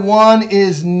Y1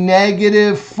 is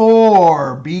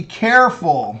 -4. Be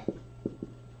careful.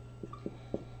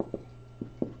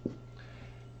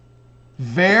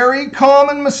 Very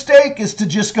common mistake is to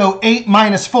just go 8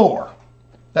 minus 4.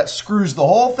 That screws the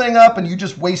whole thing up and you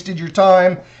just wasted your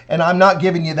time, and I'm not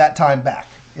giving you that time back.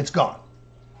 It's gone.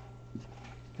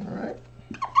 All right.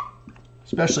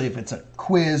 Especially if it's a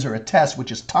quiz or a test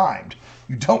which is timed.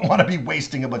 You don't want to be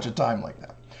wasting a bunch of time like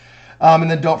that.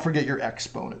 And then don't forget your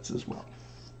exponents as well.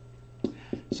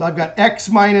 So I've got x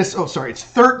minus, oh sorry, it's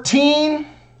 13.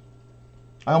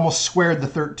 I almost squared the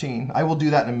 13. I will do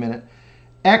that in a minute.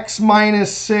 X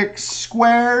minus 6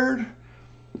 squared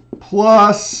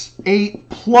plus 8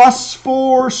 plus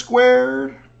 4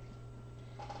 squared.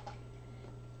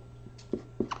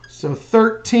 So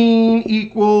 13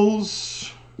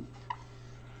 equals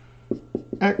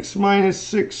x minus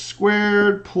 6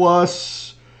 squared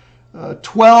plus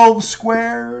 12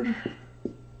 squared.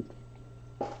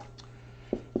 That's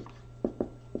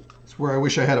where I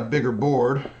wish I had a bigger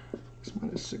board. X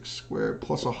minus 6 squared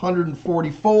plus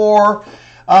 144.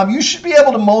 You should be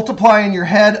able to multiply in your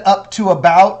head up to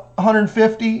about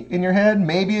 150 in your head.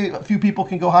 Maybe a few people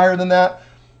can go higher than that.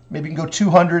 Maybe you can go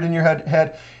 200 in your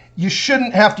head. You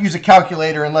shouldn't have to use a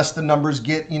calculator unless the numbers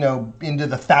get, into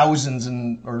the thousands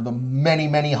or the many,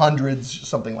 many hundreds,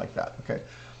 something like that. Okay.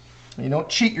 You don't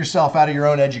cheat yourself out of your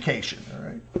own education. All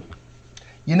right.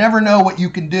 You never know what you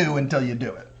can do until you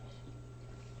do it.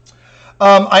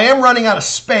 I am running out of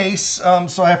space,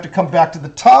 so I have to come back to the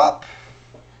top.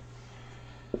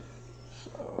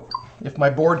 So if my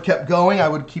board kept going, I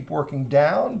would keep working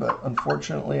down, but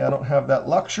unfortunately, I don't have that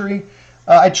luxury.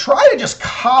 I try to just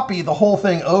copy the whole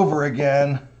thing over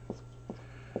again,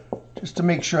 just to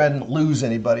make sure I didn't lose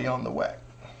anybody on the way.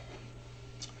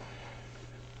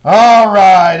 All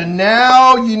right, and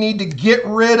now you need to get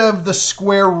rid of the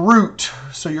square root.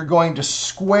 So you're going to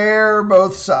square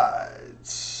both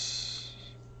sides.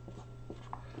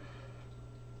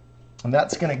 And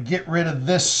that's going to get rid of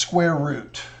this square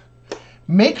root.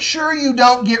 Make sure you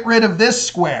don't get rid of this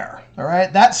square. All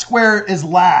right, that square is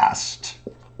last.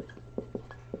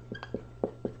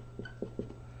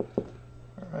 All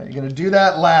right, you're going to do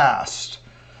that last.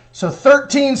 So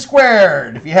 13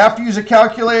 squared. If you have to use a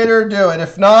calculator, do it.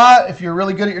 If not, if you're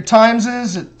really good at your times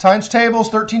tables,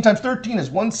 13 times 13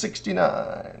 is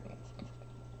 169.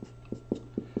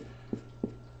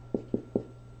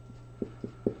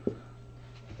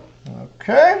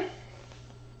 Okay.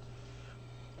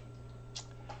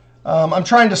 I'm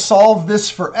trying to solve this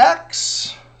for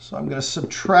x. So I'm going to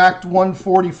subtract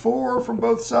 144 from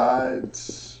both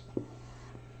sides.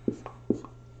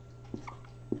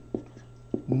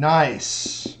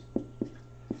 Nice.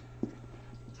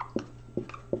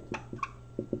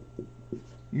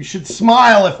 You should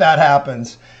smile if that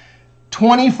happens.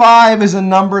 25 is a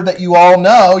number that you all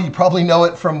know. You probably know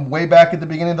it from way back at the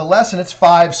beginning of the lesson. It's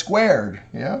 5 squared.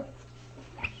 Yeah?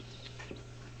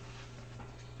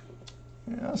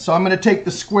 So I'm going to take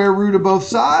the square root of both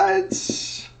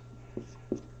sides.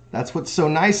 That's what's so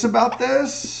nice about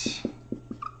this.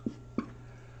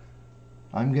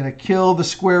 I'm going to kill the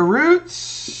square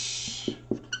roots.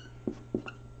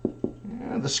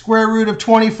 The square root of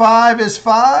 25 is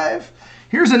 5.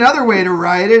 Here's another way to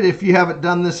write it. If you haven't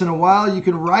done this in a while, you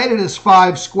can write it as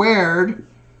 5 squared.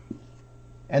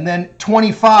 And then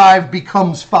 25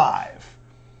 becomes 5.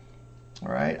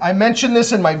 All right. I mentioned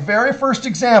this in my very first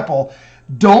example.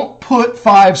 Don't put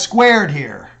 5 squared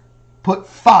here. Put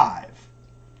 5.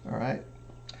 All right.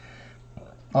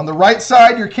 On the right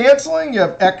side, you're canceling. You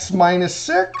have x minus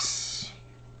 6.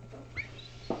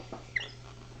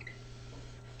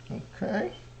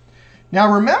 Okay.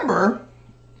 Now remember,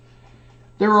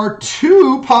 there are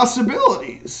two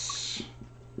possibilities.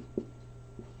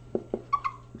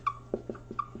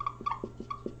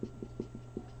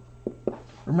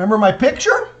 Remember my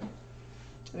picture?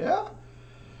 Yeah.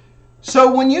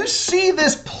 So when you see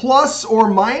this plus or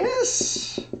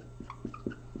minus,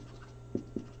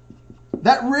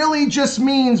 that really just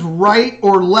means right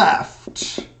or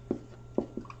left.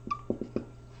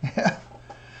 Yeah.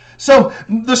 So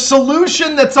the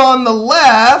solution that's on the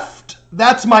left,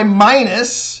 that's my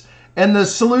minus, and the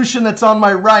solution that's on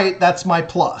my right, that's my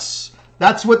plus.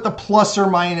 That's what the plus or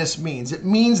minus means. It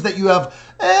means that you have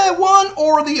one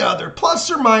or the other, plus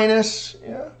or minus,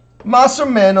 yeah, más o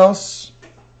menos.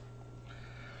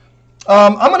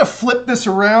 I'm going to flip this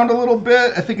around a little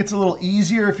bit. I think it's a little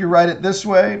easier if you write it this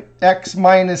way. X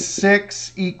minus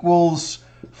 6 equals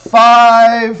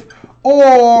 5,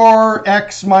 or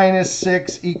X minus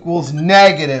 6 equals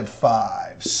negative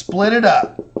 5. Split it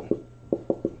up.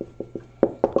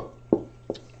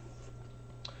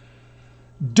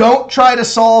 Don't try to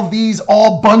solve these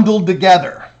all bundled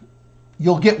together.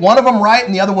 You'll get one of them right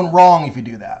and the other one wrong if you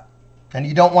do that. And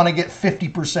you don't want to get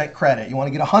 50% credit. You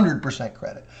want to get 100%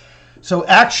 credit. So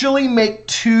actually make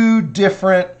two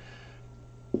different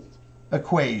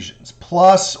equations,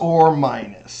 plus or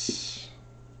minus.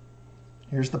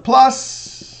 Here's the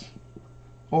plus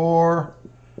or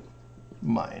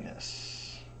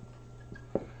minus.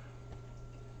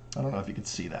 I don't know if you can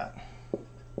see that.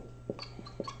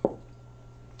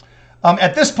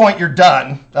 At this point, you're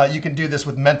done. You can do this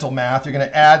with mental math. You're going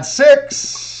to add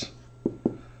 6.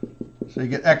 So you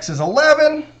get x is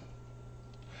 11.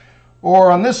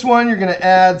 Or on this one, you're going to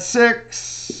add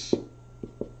 6,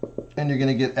 and you're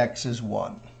going to get x is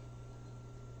 1.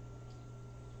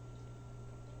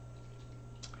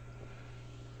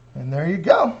 And there you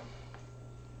go.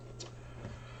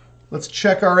 Let's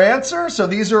check our answer. So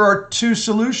these are our two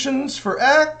solutions for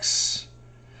x.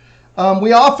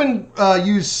 We often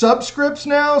use subscripts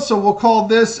now, so we'll call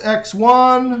this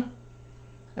x1,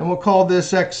 and we'll call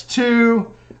this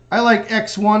x2. I like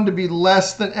x1 to be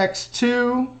less than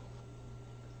x2.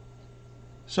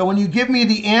 So when you give me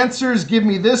the answers, give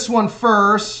me this one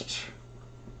first,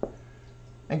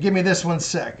 and give me this one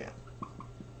second.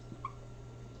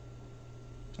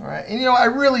 All right, and I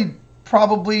really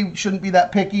probably shouldn't be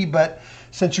that picky, but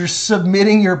since you're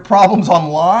submitting your problems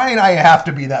online, I have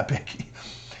to be that picky.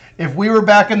 If we were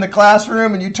back in the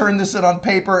classroom and you turned this in on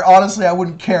paper, honestly, I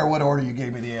wouldn't care what order you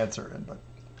gave me the answer in. But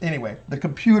anyway, the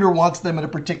computer wants them in a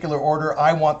particular order.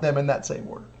 I want them in that same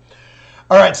order.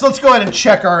 All right, so let's go ahead and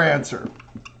check our answer.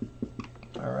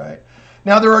 All right.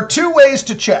 Now, there are two ways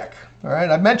to check. All right,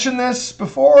 I've mentioned this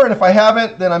before, and if I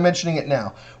haven't, then I'm mentioning it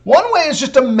now. One way is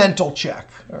just a mental check.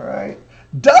 All right.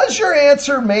 Does your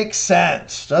answer make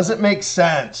sense? Does it make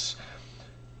sense?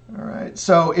 All right,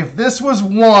 so if this was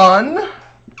 1,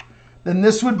 then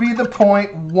this would be the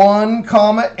point 1,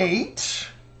 8.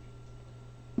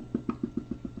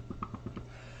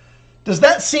 Does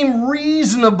that seem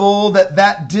reasonable that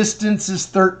that distance is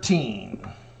 13?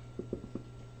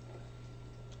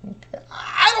 Okay.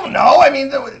 I don't know. I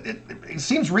mean, it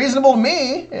seems reasonable to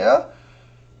me. Yeah.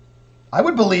 I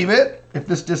would believe it if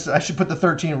this distance. I should put the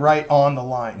 13 right on the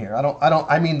line here.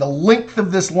 I mean, the length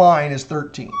of this line is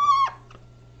 13.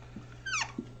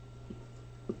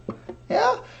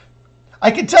 Yeah. I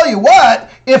can tell you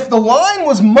what, if the line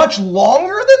was much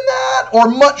longer than that or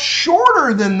much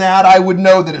shorter than that, I would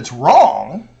know that it's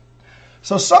wrong.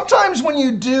 So sometimes when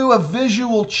you do a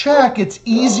visual check, it's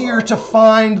easier to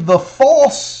find the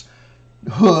falsehood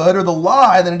or the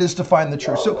lie than it is to find the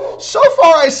truth. So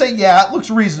far I say, yeah, it looks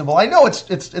reasonable. I know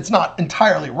it's not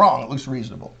entirely wrong. It looks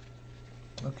reasonable.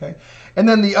 Okay. And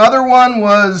then the other one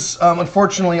was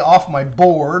unfortunately off my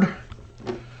board.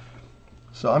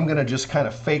 So I'm going to just kind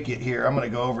of fake it here. I'm going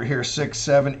to go over here 6,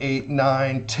 7, 8,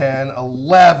 9, 10,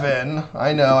 11.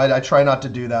 I know, I try not to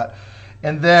do that.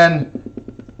 And then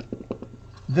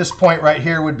this point right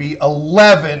here would be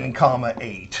 11,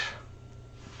 8.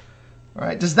 All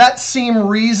right, does that seem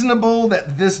reasonable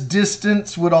that this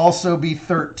distance would also be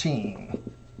 13?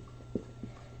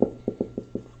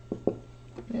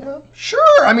 Yeah,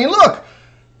 sure. I mean, look.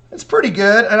 It's pretty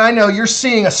good, and I know you're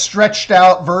seeing a stretched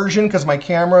out version because my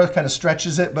camera kind of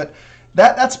stretches it, but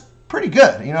that's pretty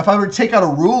good. If I were to take out a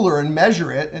ruler and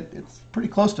measure it, it's pretty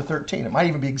close to 13. It might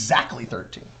even be exactly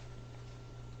 13.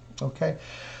 Okay,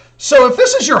 so if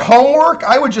this is your homework,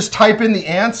 I would just type in the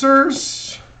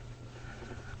answers.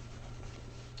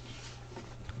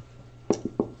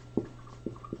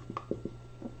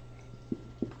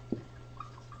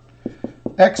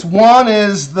 X1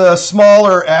 is the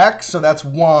smaller x, so that's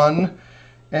 1.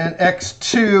 And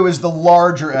x2 is the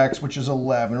larger x, which is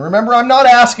 11. Remember, I'm not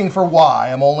asking for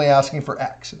y. I'm only asking for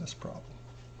x in this problem.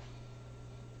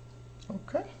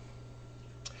 Okay.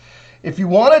 If you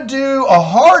want to do a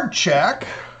hard check,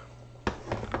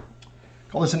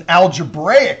 call this an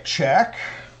algebraic check.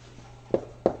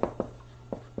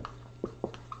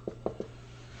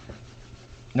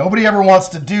 Nobody ever wants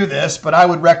to do this, but I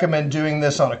would recommend doing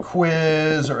this on a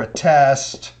quiz or a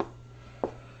test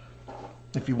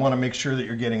if you want to make sure that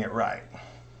you're getting it right.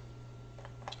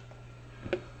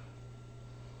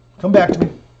 Come back to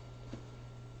me.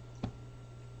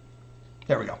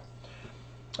 There we go.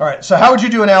 All right, so how would you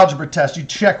do an algebra test? You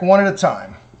check one at a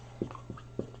time.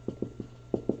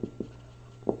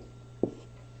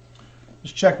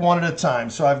 Just check one at a time.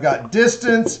 So I've got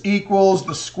distance equals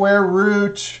the square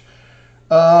root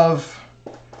of,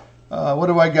 what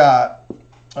do I got?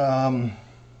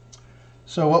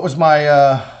 So what was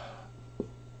my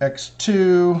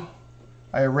x2?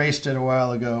 I erased it a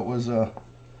while ago. It was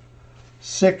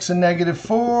 6 and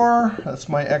 -4. That's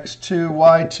my x2,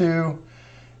 y2.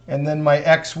 And then my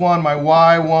x1, my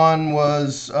y1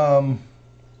 was,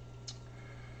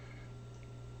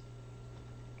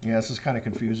 yeah, this is kind of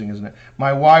confusing, isn't it?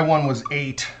 My y1 was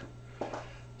 8.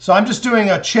 So I'm just doing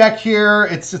a check here.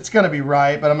 It's going to be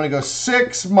right, but I'm going to go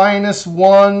 6 minus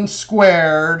 1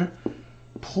 squared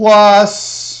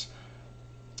plus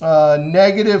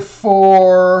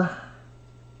 -4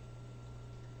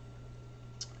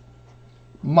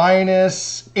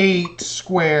 minus 8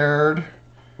 squared.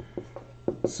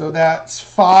 So that's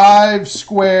 5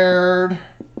 squared,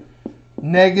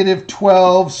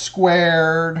 -12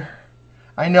 squared.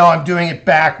 I know I'm doing it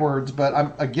backwards,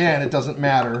 but again, it doesn't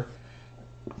matter.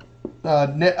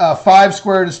 5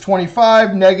 squared is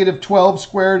 25. -12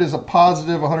 squared is a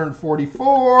positive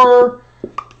 144.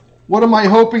 What am I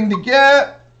hoping to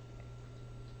get?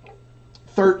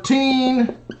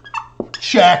 13.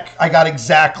 Check. I got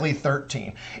exactly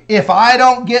 13. If I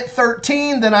don't get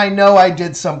 13, then I know I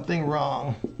did something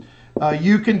wrong.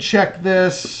 You can check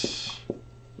this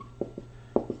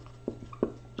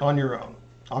on your own.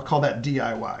 I'll call that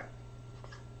DIY.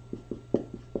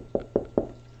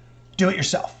 Do it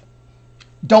yourself.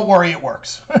 Don't worry, it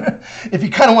works. If you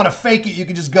kind of want to fake it, you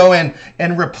can just go in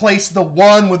and replace the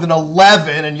 1 with an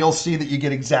 11, and you'll see that you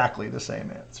get exactly the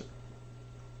same answer.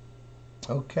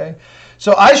 Okay,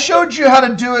 so I showed you how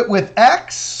to do it with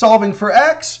x, solving for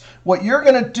x. What you're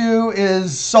going to do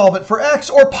is solve it for x,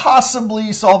 or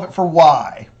possibly solve it for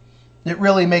y. It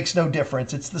really makes no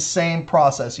difference. It's the same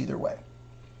process either way.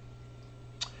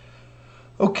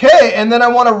 Okay, and then I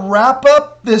want to wrap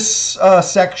up this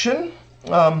section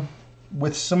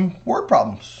with some word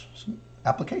problems, some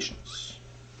applications.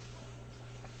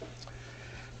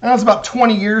 And that was about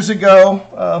 20 years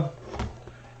ago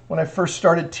when I first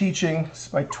started teaching.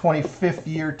 It's my 25th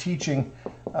year teaching.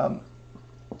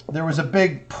 There was a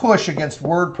big push against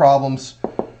word problems.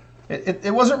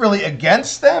 It wasn't really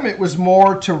against them. It was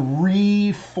more to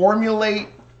reformulate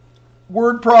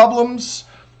word problems.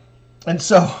 And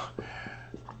so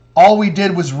all we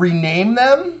did was rename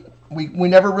them. We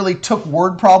never really took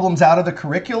word problems out of the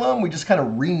curriculum. We just kind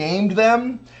of renamed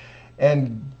them,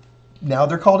 and now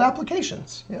they're called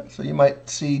applications. Yeah, so you might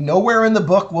see nowhere in the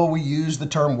book will we use the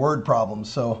term word problems.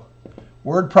 So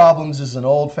word problems is an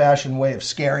old-fashioned way of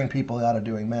scaring people out of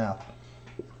doing math.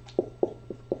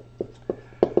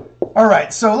 All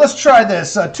right, so let's try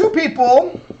this. Two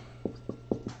people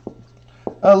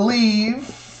leave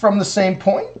from the same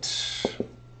point.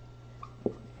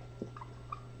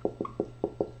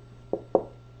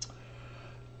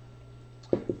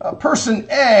 Person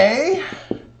A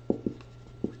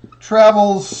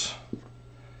travels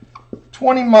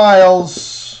 20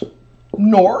 miles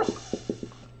north.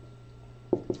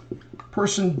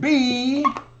 Person B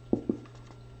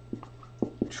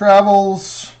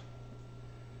travels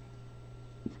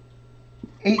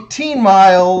 18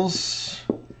 miles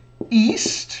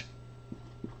east.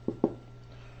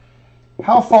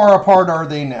 How far apart are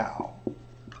they now?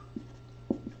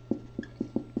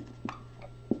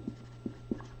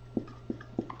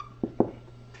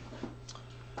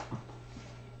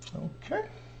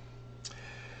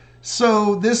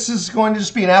 So this is going to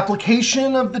just be an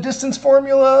application of the distance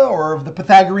formula or of the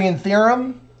Pythagorean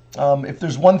theorem. If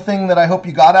there's one thing that I hope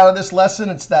you got out of this lesson,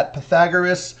 it's that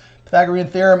Pythagorean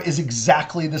theorem is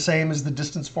exactly the same as the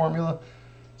distance formula.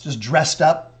 It's just dressed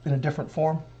up in a different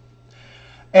form.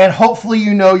 And hopefully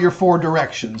you know your four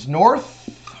directions: north,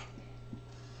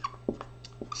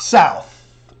 south,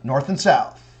 north and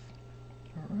south.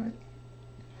 All right.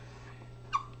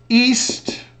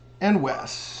 East and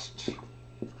west.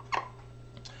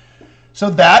 So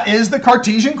that is the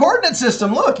Cartesian coordinate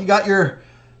system. Look, you got your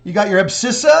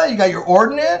abscissa, you got your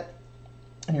ordinate,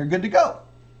 and you're good to go.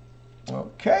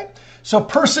 Okay, so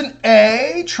person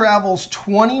A travels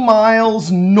 20 miles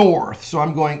north. So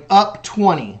I'm going up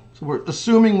 20. So we're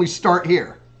assuming we start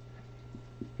here.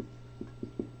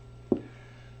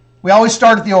 We always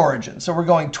start at the origin. So we're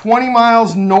going 20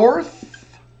 miles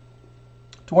north,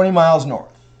 20 miles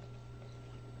north.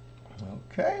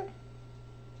 Okay.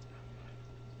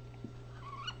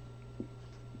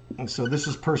 And so this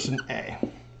is person A.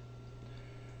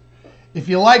 If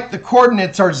you like, the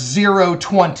coordinates are 0,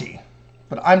 20,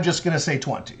 but I'm just going to say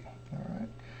 20. All right.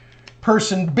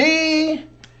 Person B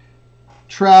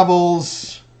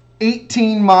travels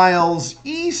 18 miles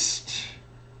east.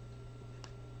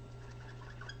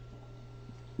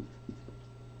 Let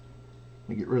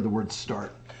me get rid of the word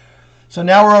start. So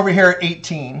now we're over here at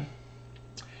 18.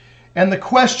 And the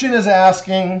question is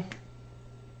asking,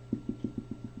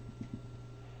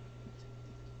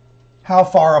 how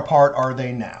far apart are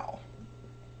they now?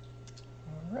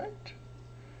 All right.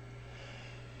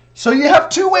 So you have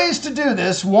two ways to do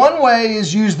this. One way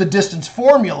is use the distance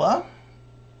formula,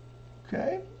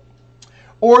 okay?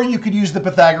 Or you could use the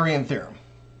Pythagorean theorem.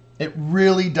 It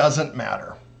really doesn't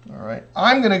matter, all right?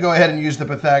 I'm going to go ahead and use the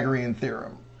Pythagorean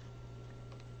theorem.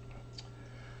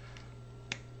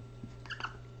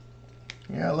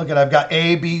 Yeah, look at it. I've got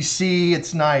A, B, C.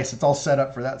 It's nice. It's all set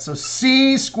up for that. So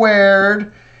C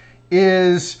squared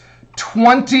is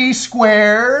 20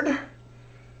 squared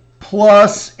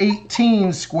plus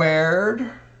 18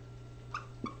 squared.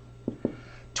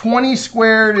 20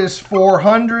 squared is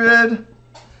 400.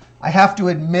 I have to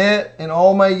admit, in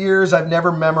all my years, I've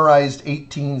never memorized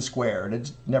 18 squared.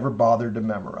 It's never bothered to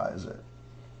memorize it.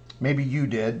 Maybe you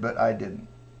did, but I didn't.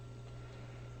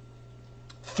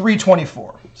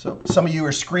 324. So some of you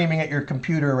are screaming at your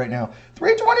computer right now.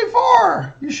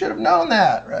 324! You should have known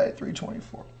that, right?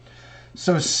 324.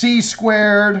 So C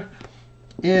squared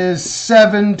is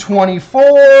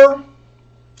 724.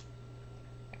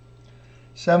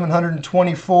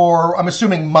 724, I'm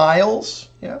assuming miles,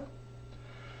 yeah?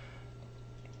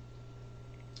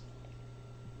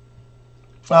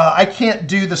 I can't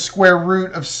do the square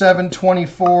root of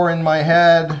 724 in my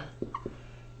head.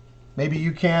 Maybe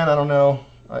you can, I don't know.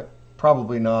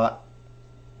 Probably not.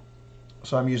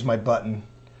 So I'm using my button.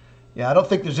 Yeah, I don't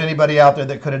think there's anybody out there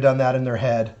that could have done that in their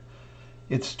head.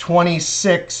 It's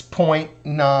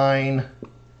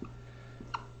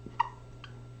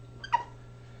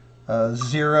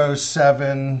 26.9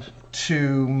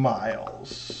 072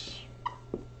 miles.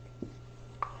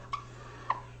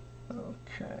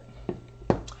 Okay.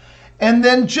 And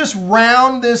then just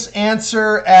round this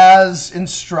answer as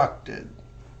instructed.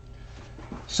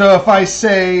 So if I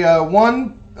say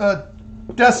one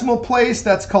decimal place,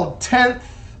 that's called tenth.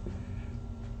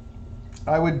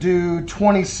 I would do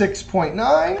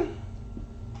 26.9.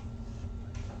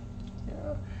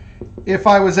 Yeah. If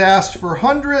I was asked for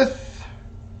hundredth,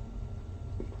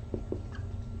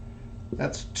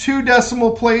 that's 2 decimal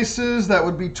places. That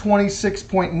would be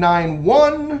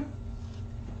 26.91,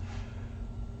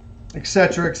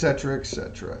 etc., etc.,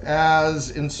 etc., as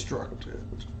instructed.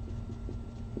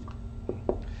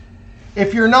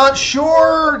 If you're not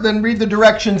sure, then read the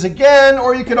directions again,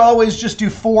 or you could always just do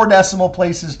 4 decimal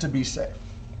places to be safe.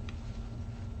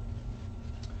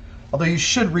 Although you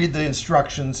should read the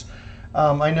instructions.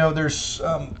 I know there's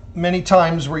many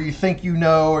times where you think you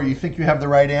know or you think you have the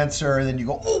right answer, and then you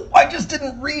go, oh, I just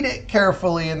didn't read it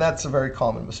carefully, and that's a very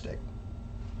common mistake.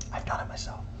 I've done it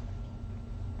myself.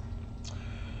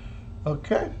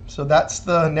 Okay, so that's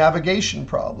the navigation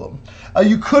problem.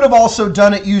 You could have also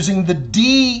done it using the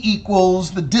d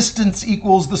equals, the distance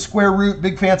equals the square root,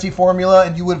 big fancy formula,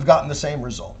 and you would have gotten the same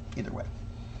result either way.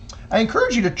 I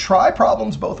encourage you to try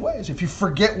problems both ways. If you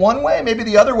forget one way, maybe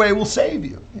the other way will save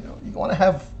you. You know, you want to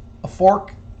have a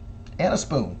fork and a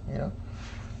spoon, you know.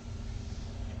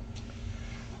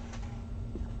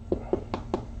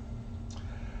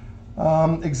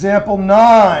 Example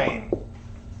 9.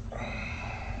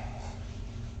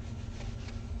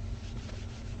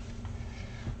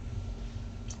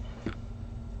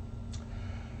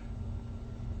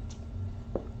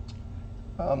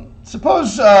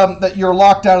 Suppose that you're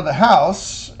locked out of the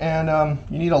house and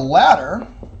you need a ladder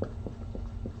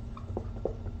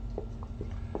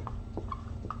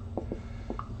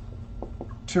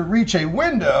to reach a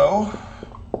window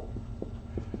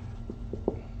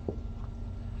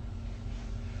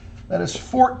that is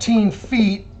 14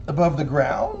 feet above the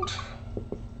ground.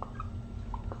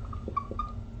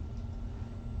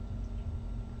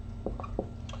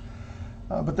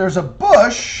 But there's a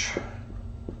bush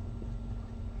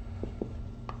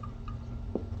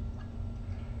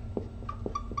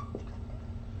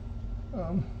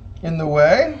the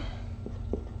way.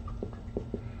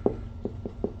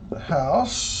 The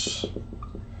house.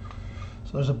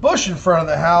 So there's a bush in front of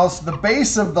the house. The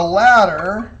base of the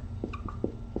ladder,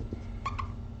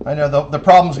 I know the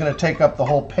problem's going to take up the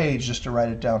whole page just to write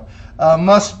it down,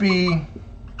 must be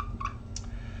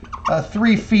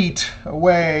 3 feet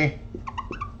away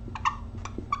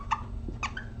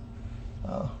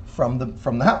from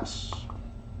the house,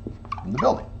 from the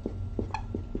building.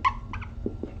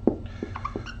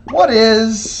 What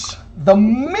is the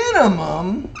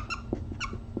minimum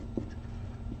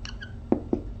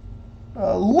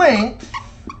length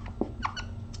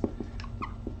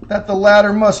that the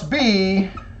ladder must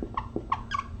be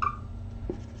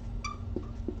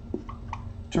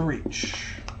to reach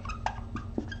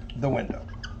the window?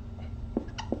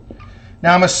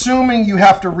 Now I'm assuming you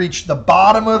have to reach the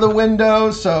bottom of the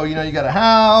window. So, you know, you got a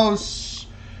house.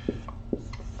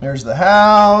 There's the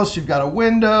house. You've got a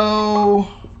window.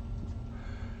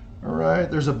 All right.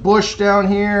 There's a bush down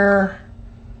here.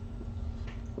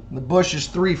 The bush is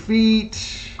 3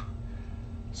 feet.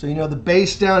 So you know the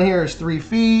base down here is 3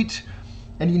 feet.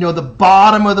 And you know the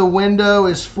bottom of the window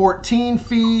is 14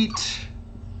 feet.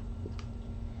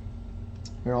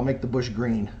 Here, I'll make the bush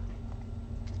green.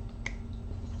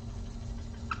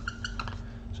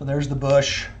 So there's the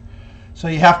bush. So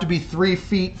you have to be 3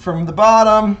 feet from the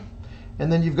bottom.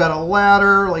 And then you've got a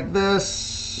ladder like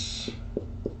this.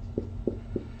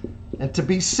 And to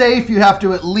be safe, you have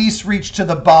to at least reach to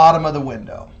the bottom of the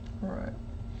window. All right.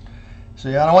 So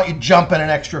yeah, I don't want you jumping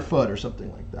an extra foot or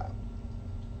something like that.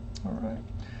 All right.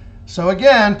 So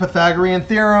again, Pythagorean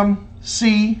theorem,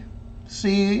 C,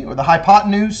 or the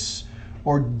hypotenuse,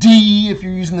 or D if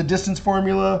you're using the distance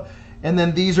formula. And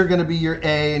then these are going to be your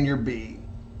A and your B.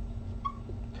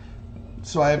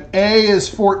 So I have A is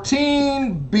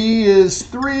 14, B is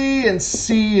 3, and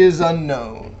C is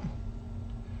unknown.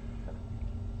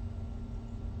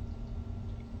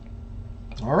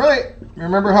 All right,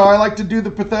 remember how I like to do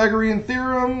the Pythagorean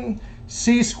theorem?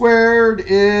 C squared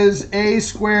is A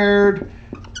squared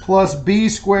plus B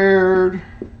squared.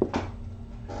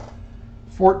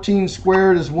 14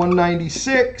 squared is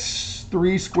 196.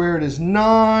 3 squared is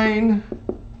 9.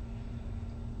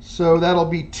 So that'll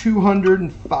be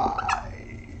 205.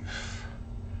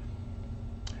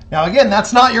 Now again,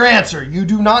 that's not your answer. You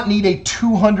do not need a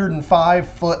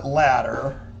 205-foot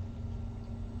ladder.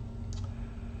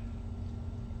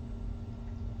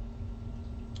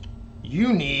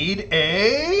 You need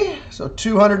so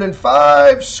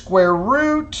 205 square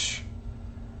root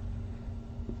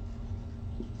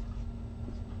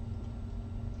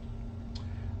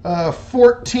uh,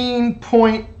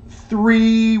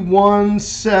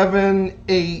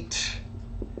 14.3178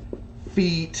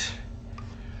 feet.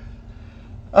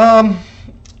 I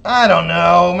don't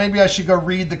know. Maybe I should go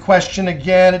read the question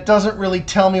again. It doesn't really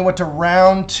tell me what to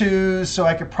round to, so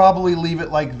I could probably leave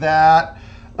it like that.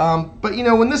 But, you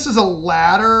know, when this is a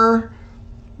ladder,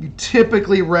 you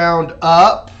typically round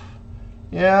up.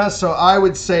 Yeah, so I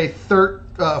would say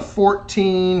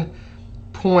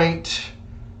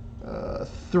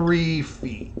 14.3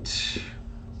 feet.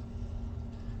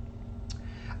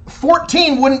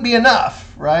 14 wouldn't be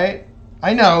enough, right?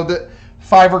 I know that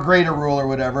 5 or greater rule or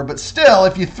whatever, but still,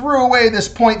 if you threw away this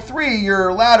 0.3,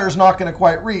 your ladder's not going to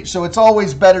quite reach. So it's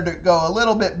always better to go a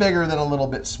little bit bigger than a little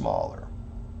bit smaller.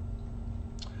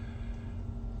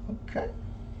 Okay.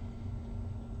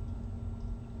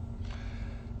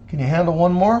 Can you handle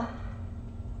one more?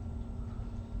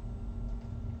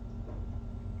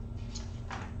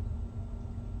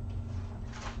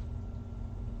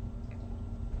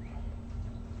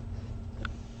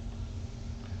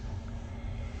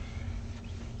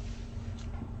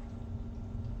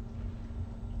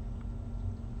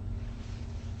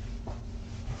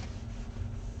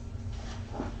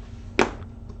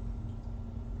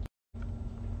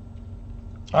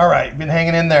 All right, been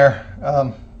hanging in there.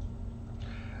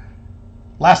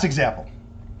 Last example.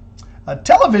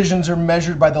 Televisions are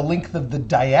measured by the length of the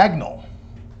diagonal.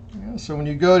 Yeah, so when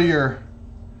you go to your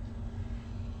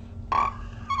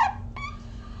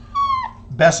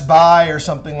Best Buy or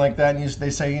something like that, and they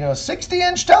say, you know,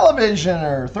 60-inch television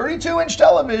or 32-inch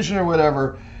television or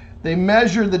whatever, they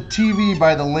measure the TV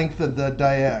by the length of the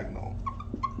diagonal.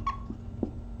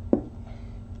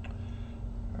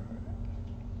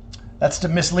 That's to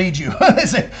mislead you. They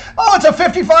say, oh, it's a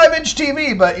 55-inch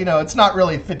TV, but, you know, it's not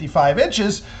really 55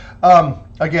 inches.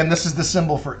 Again, this is the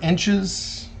symbol for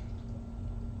inches.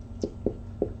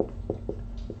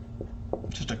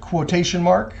 Just a quotation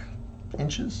mark,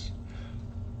 inches.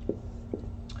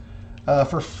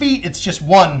 For feet, it's just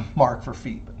one mark for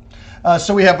feet.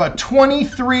 So we have a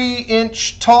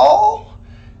 23-inch tall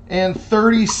and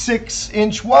 36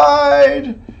 inch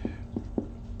wide.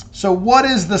 So what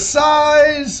is the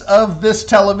size of this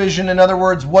television? In other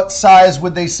words, what size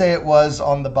would they say it was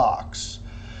on the box?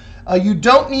 You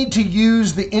don't need to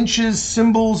use the inches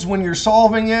symbols when you're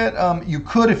solving it. You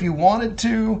could if you wanted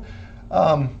to,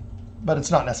 but it's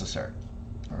not necessary.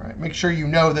 All right, make sure you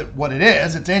know that what it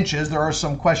is. It's inches. There are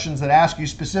some questions that ask you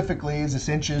specifically, is this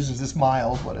inches, is this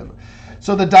miles, whatever.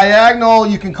 So the diagonal,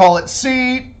 you can call it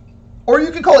C, or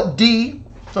you can call it D.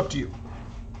 It's up to you.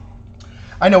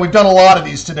 I know we've done a lot of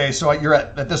these today, so you're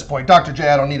at this point. Dr. J,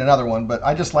 I don't need another one, but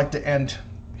I just like to end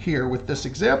here with this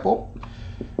example.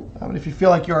 And if you feel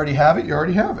like you already have it, you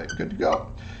already have it. Good to go.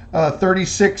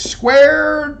 36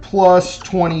 squared plus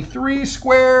 23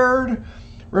 squared.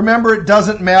 Remember, it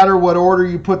doesn't matter what order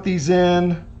you put these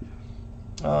in.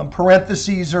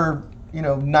 Parentheses are,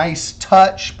 nice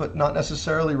touch, but not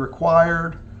necessarily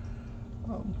required.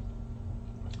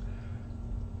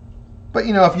 But,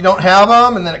 if you don't have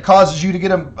them and then it causes you to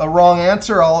get a wrong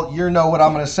answer, you know what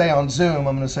I'm going to say on Zoom.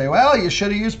 I'm going to say, well, you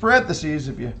should have used parentheses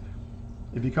if you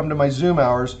come to my Zoom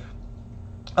hours.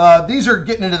 These are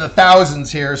getting into the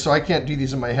thousands here, so I can't do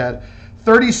these in my head.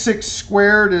 36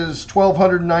 squared is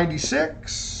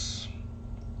 1,296.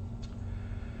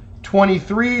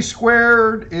 23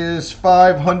 squared is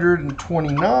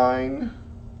 529.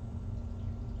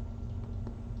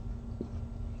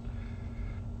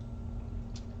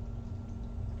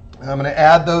 I'm going to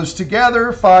add those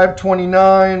together.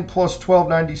 529 plus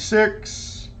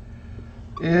 1296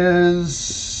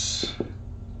 is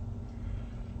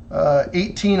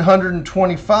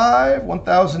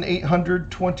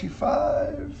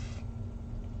 1,825.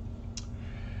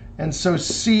 And so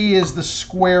C is the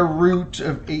square root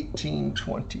of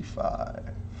 1825.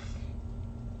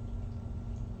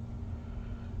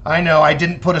 I know I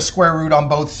didn't put a square root on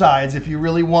both sides. If you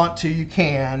really want to, you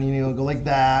can. Go like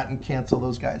that and cancel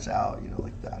those guys out.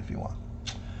 Like that if you want.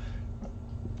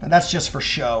 And that's just for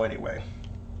show anyway.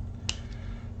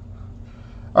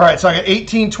 All right, so I got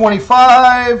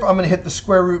 1825. I'm going to hit the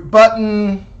square root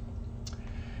button.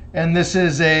 And this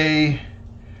is a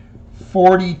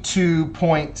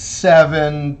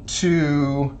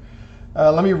 42.72.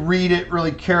 Let me read it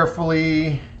really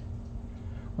carefully.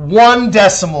 1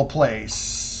 decimal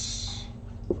place.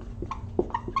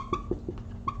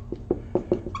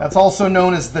 That's also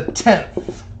known as the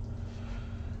 10th.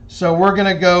 So we're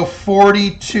going to go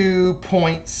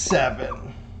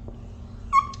 42.7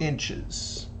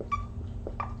 inches.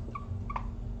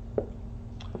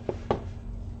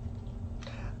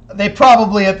 They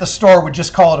probably at the store would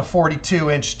just call it a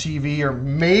 42-inch TV or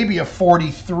maybe a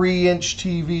 43-inch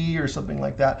TV or something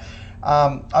like that.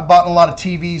 I've bought a lot of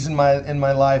TVs in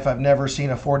my life. I've never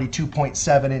seen a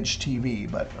 42.7-inch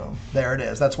TV, but there it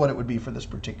is. That's what it would be for this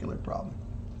particular problem.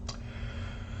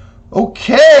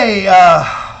 Okay,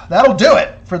 that'll do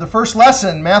it for the first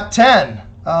lesson, Math 10.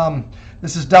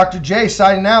 This is Dr. J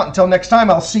signing out. Until next time,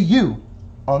 I'll see you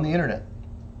on the internet.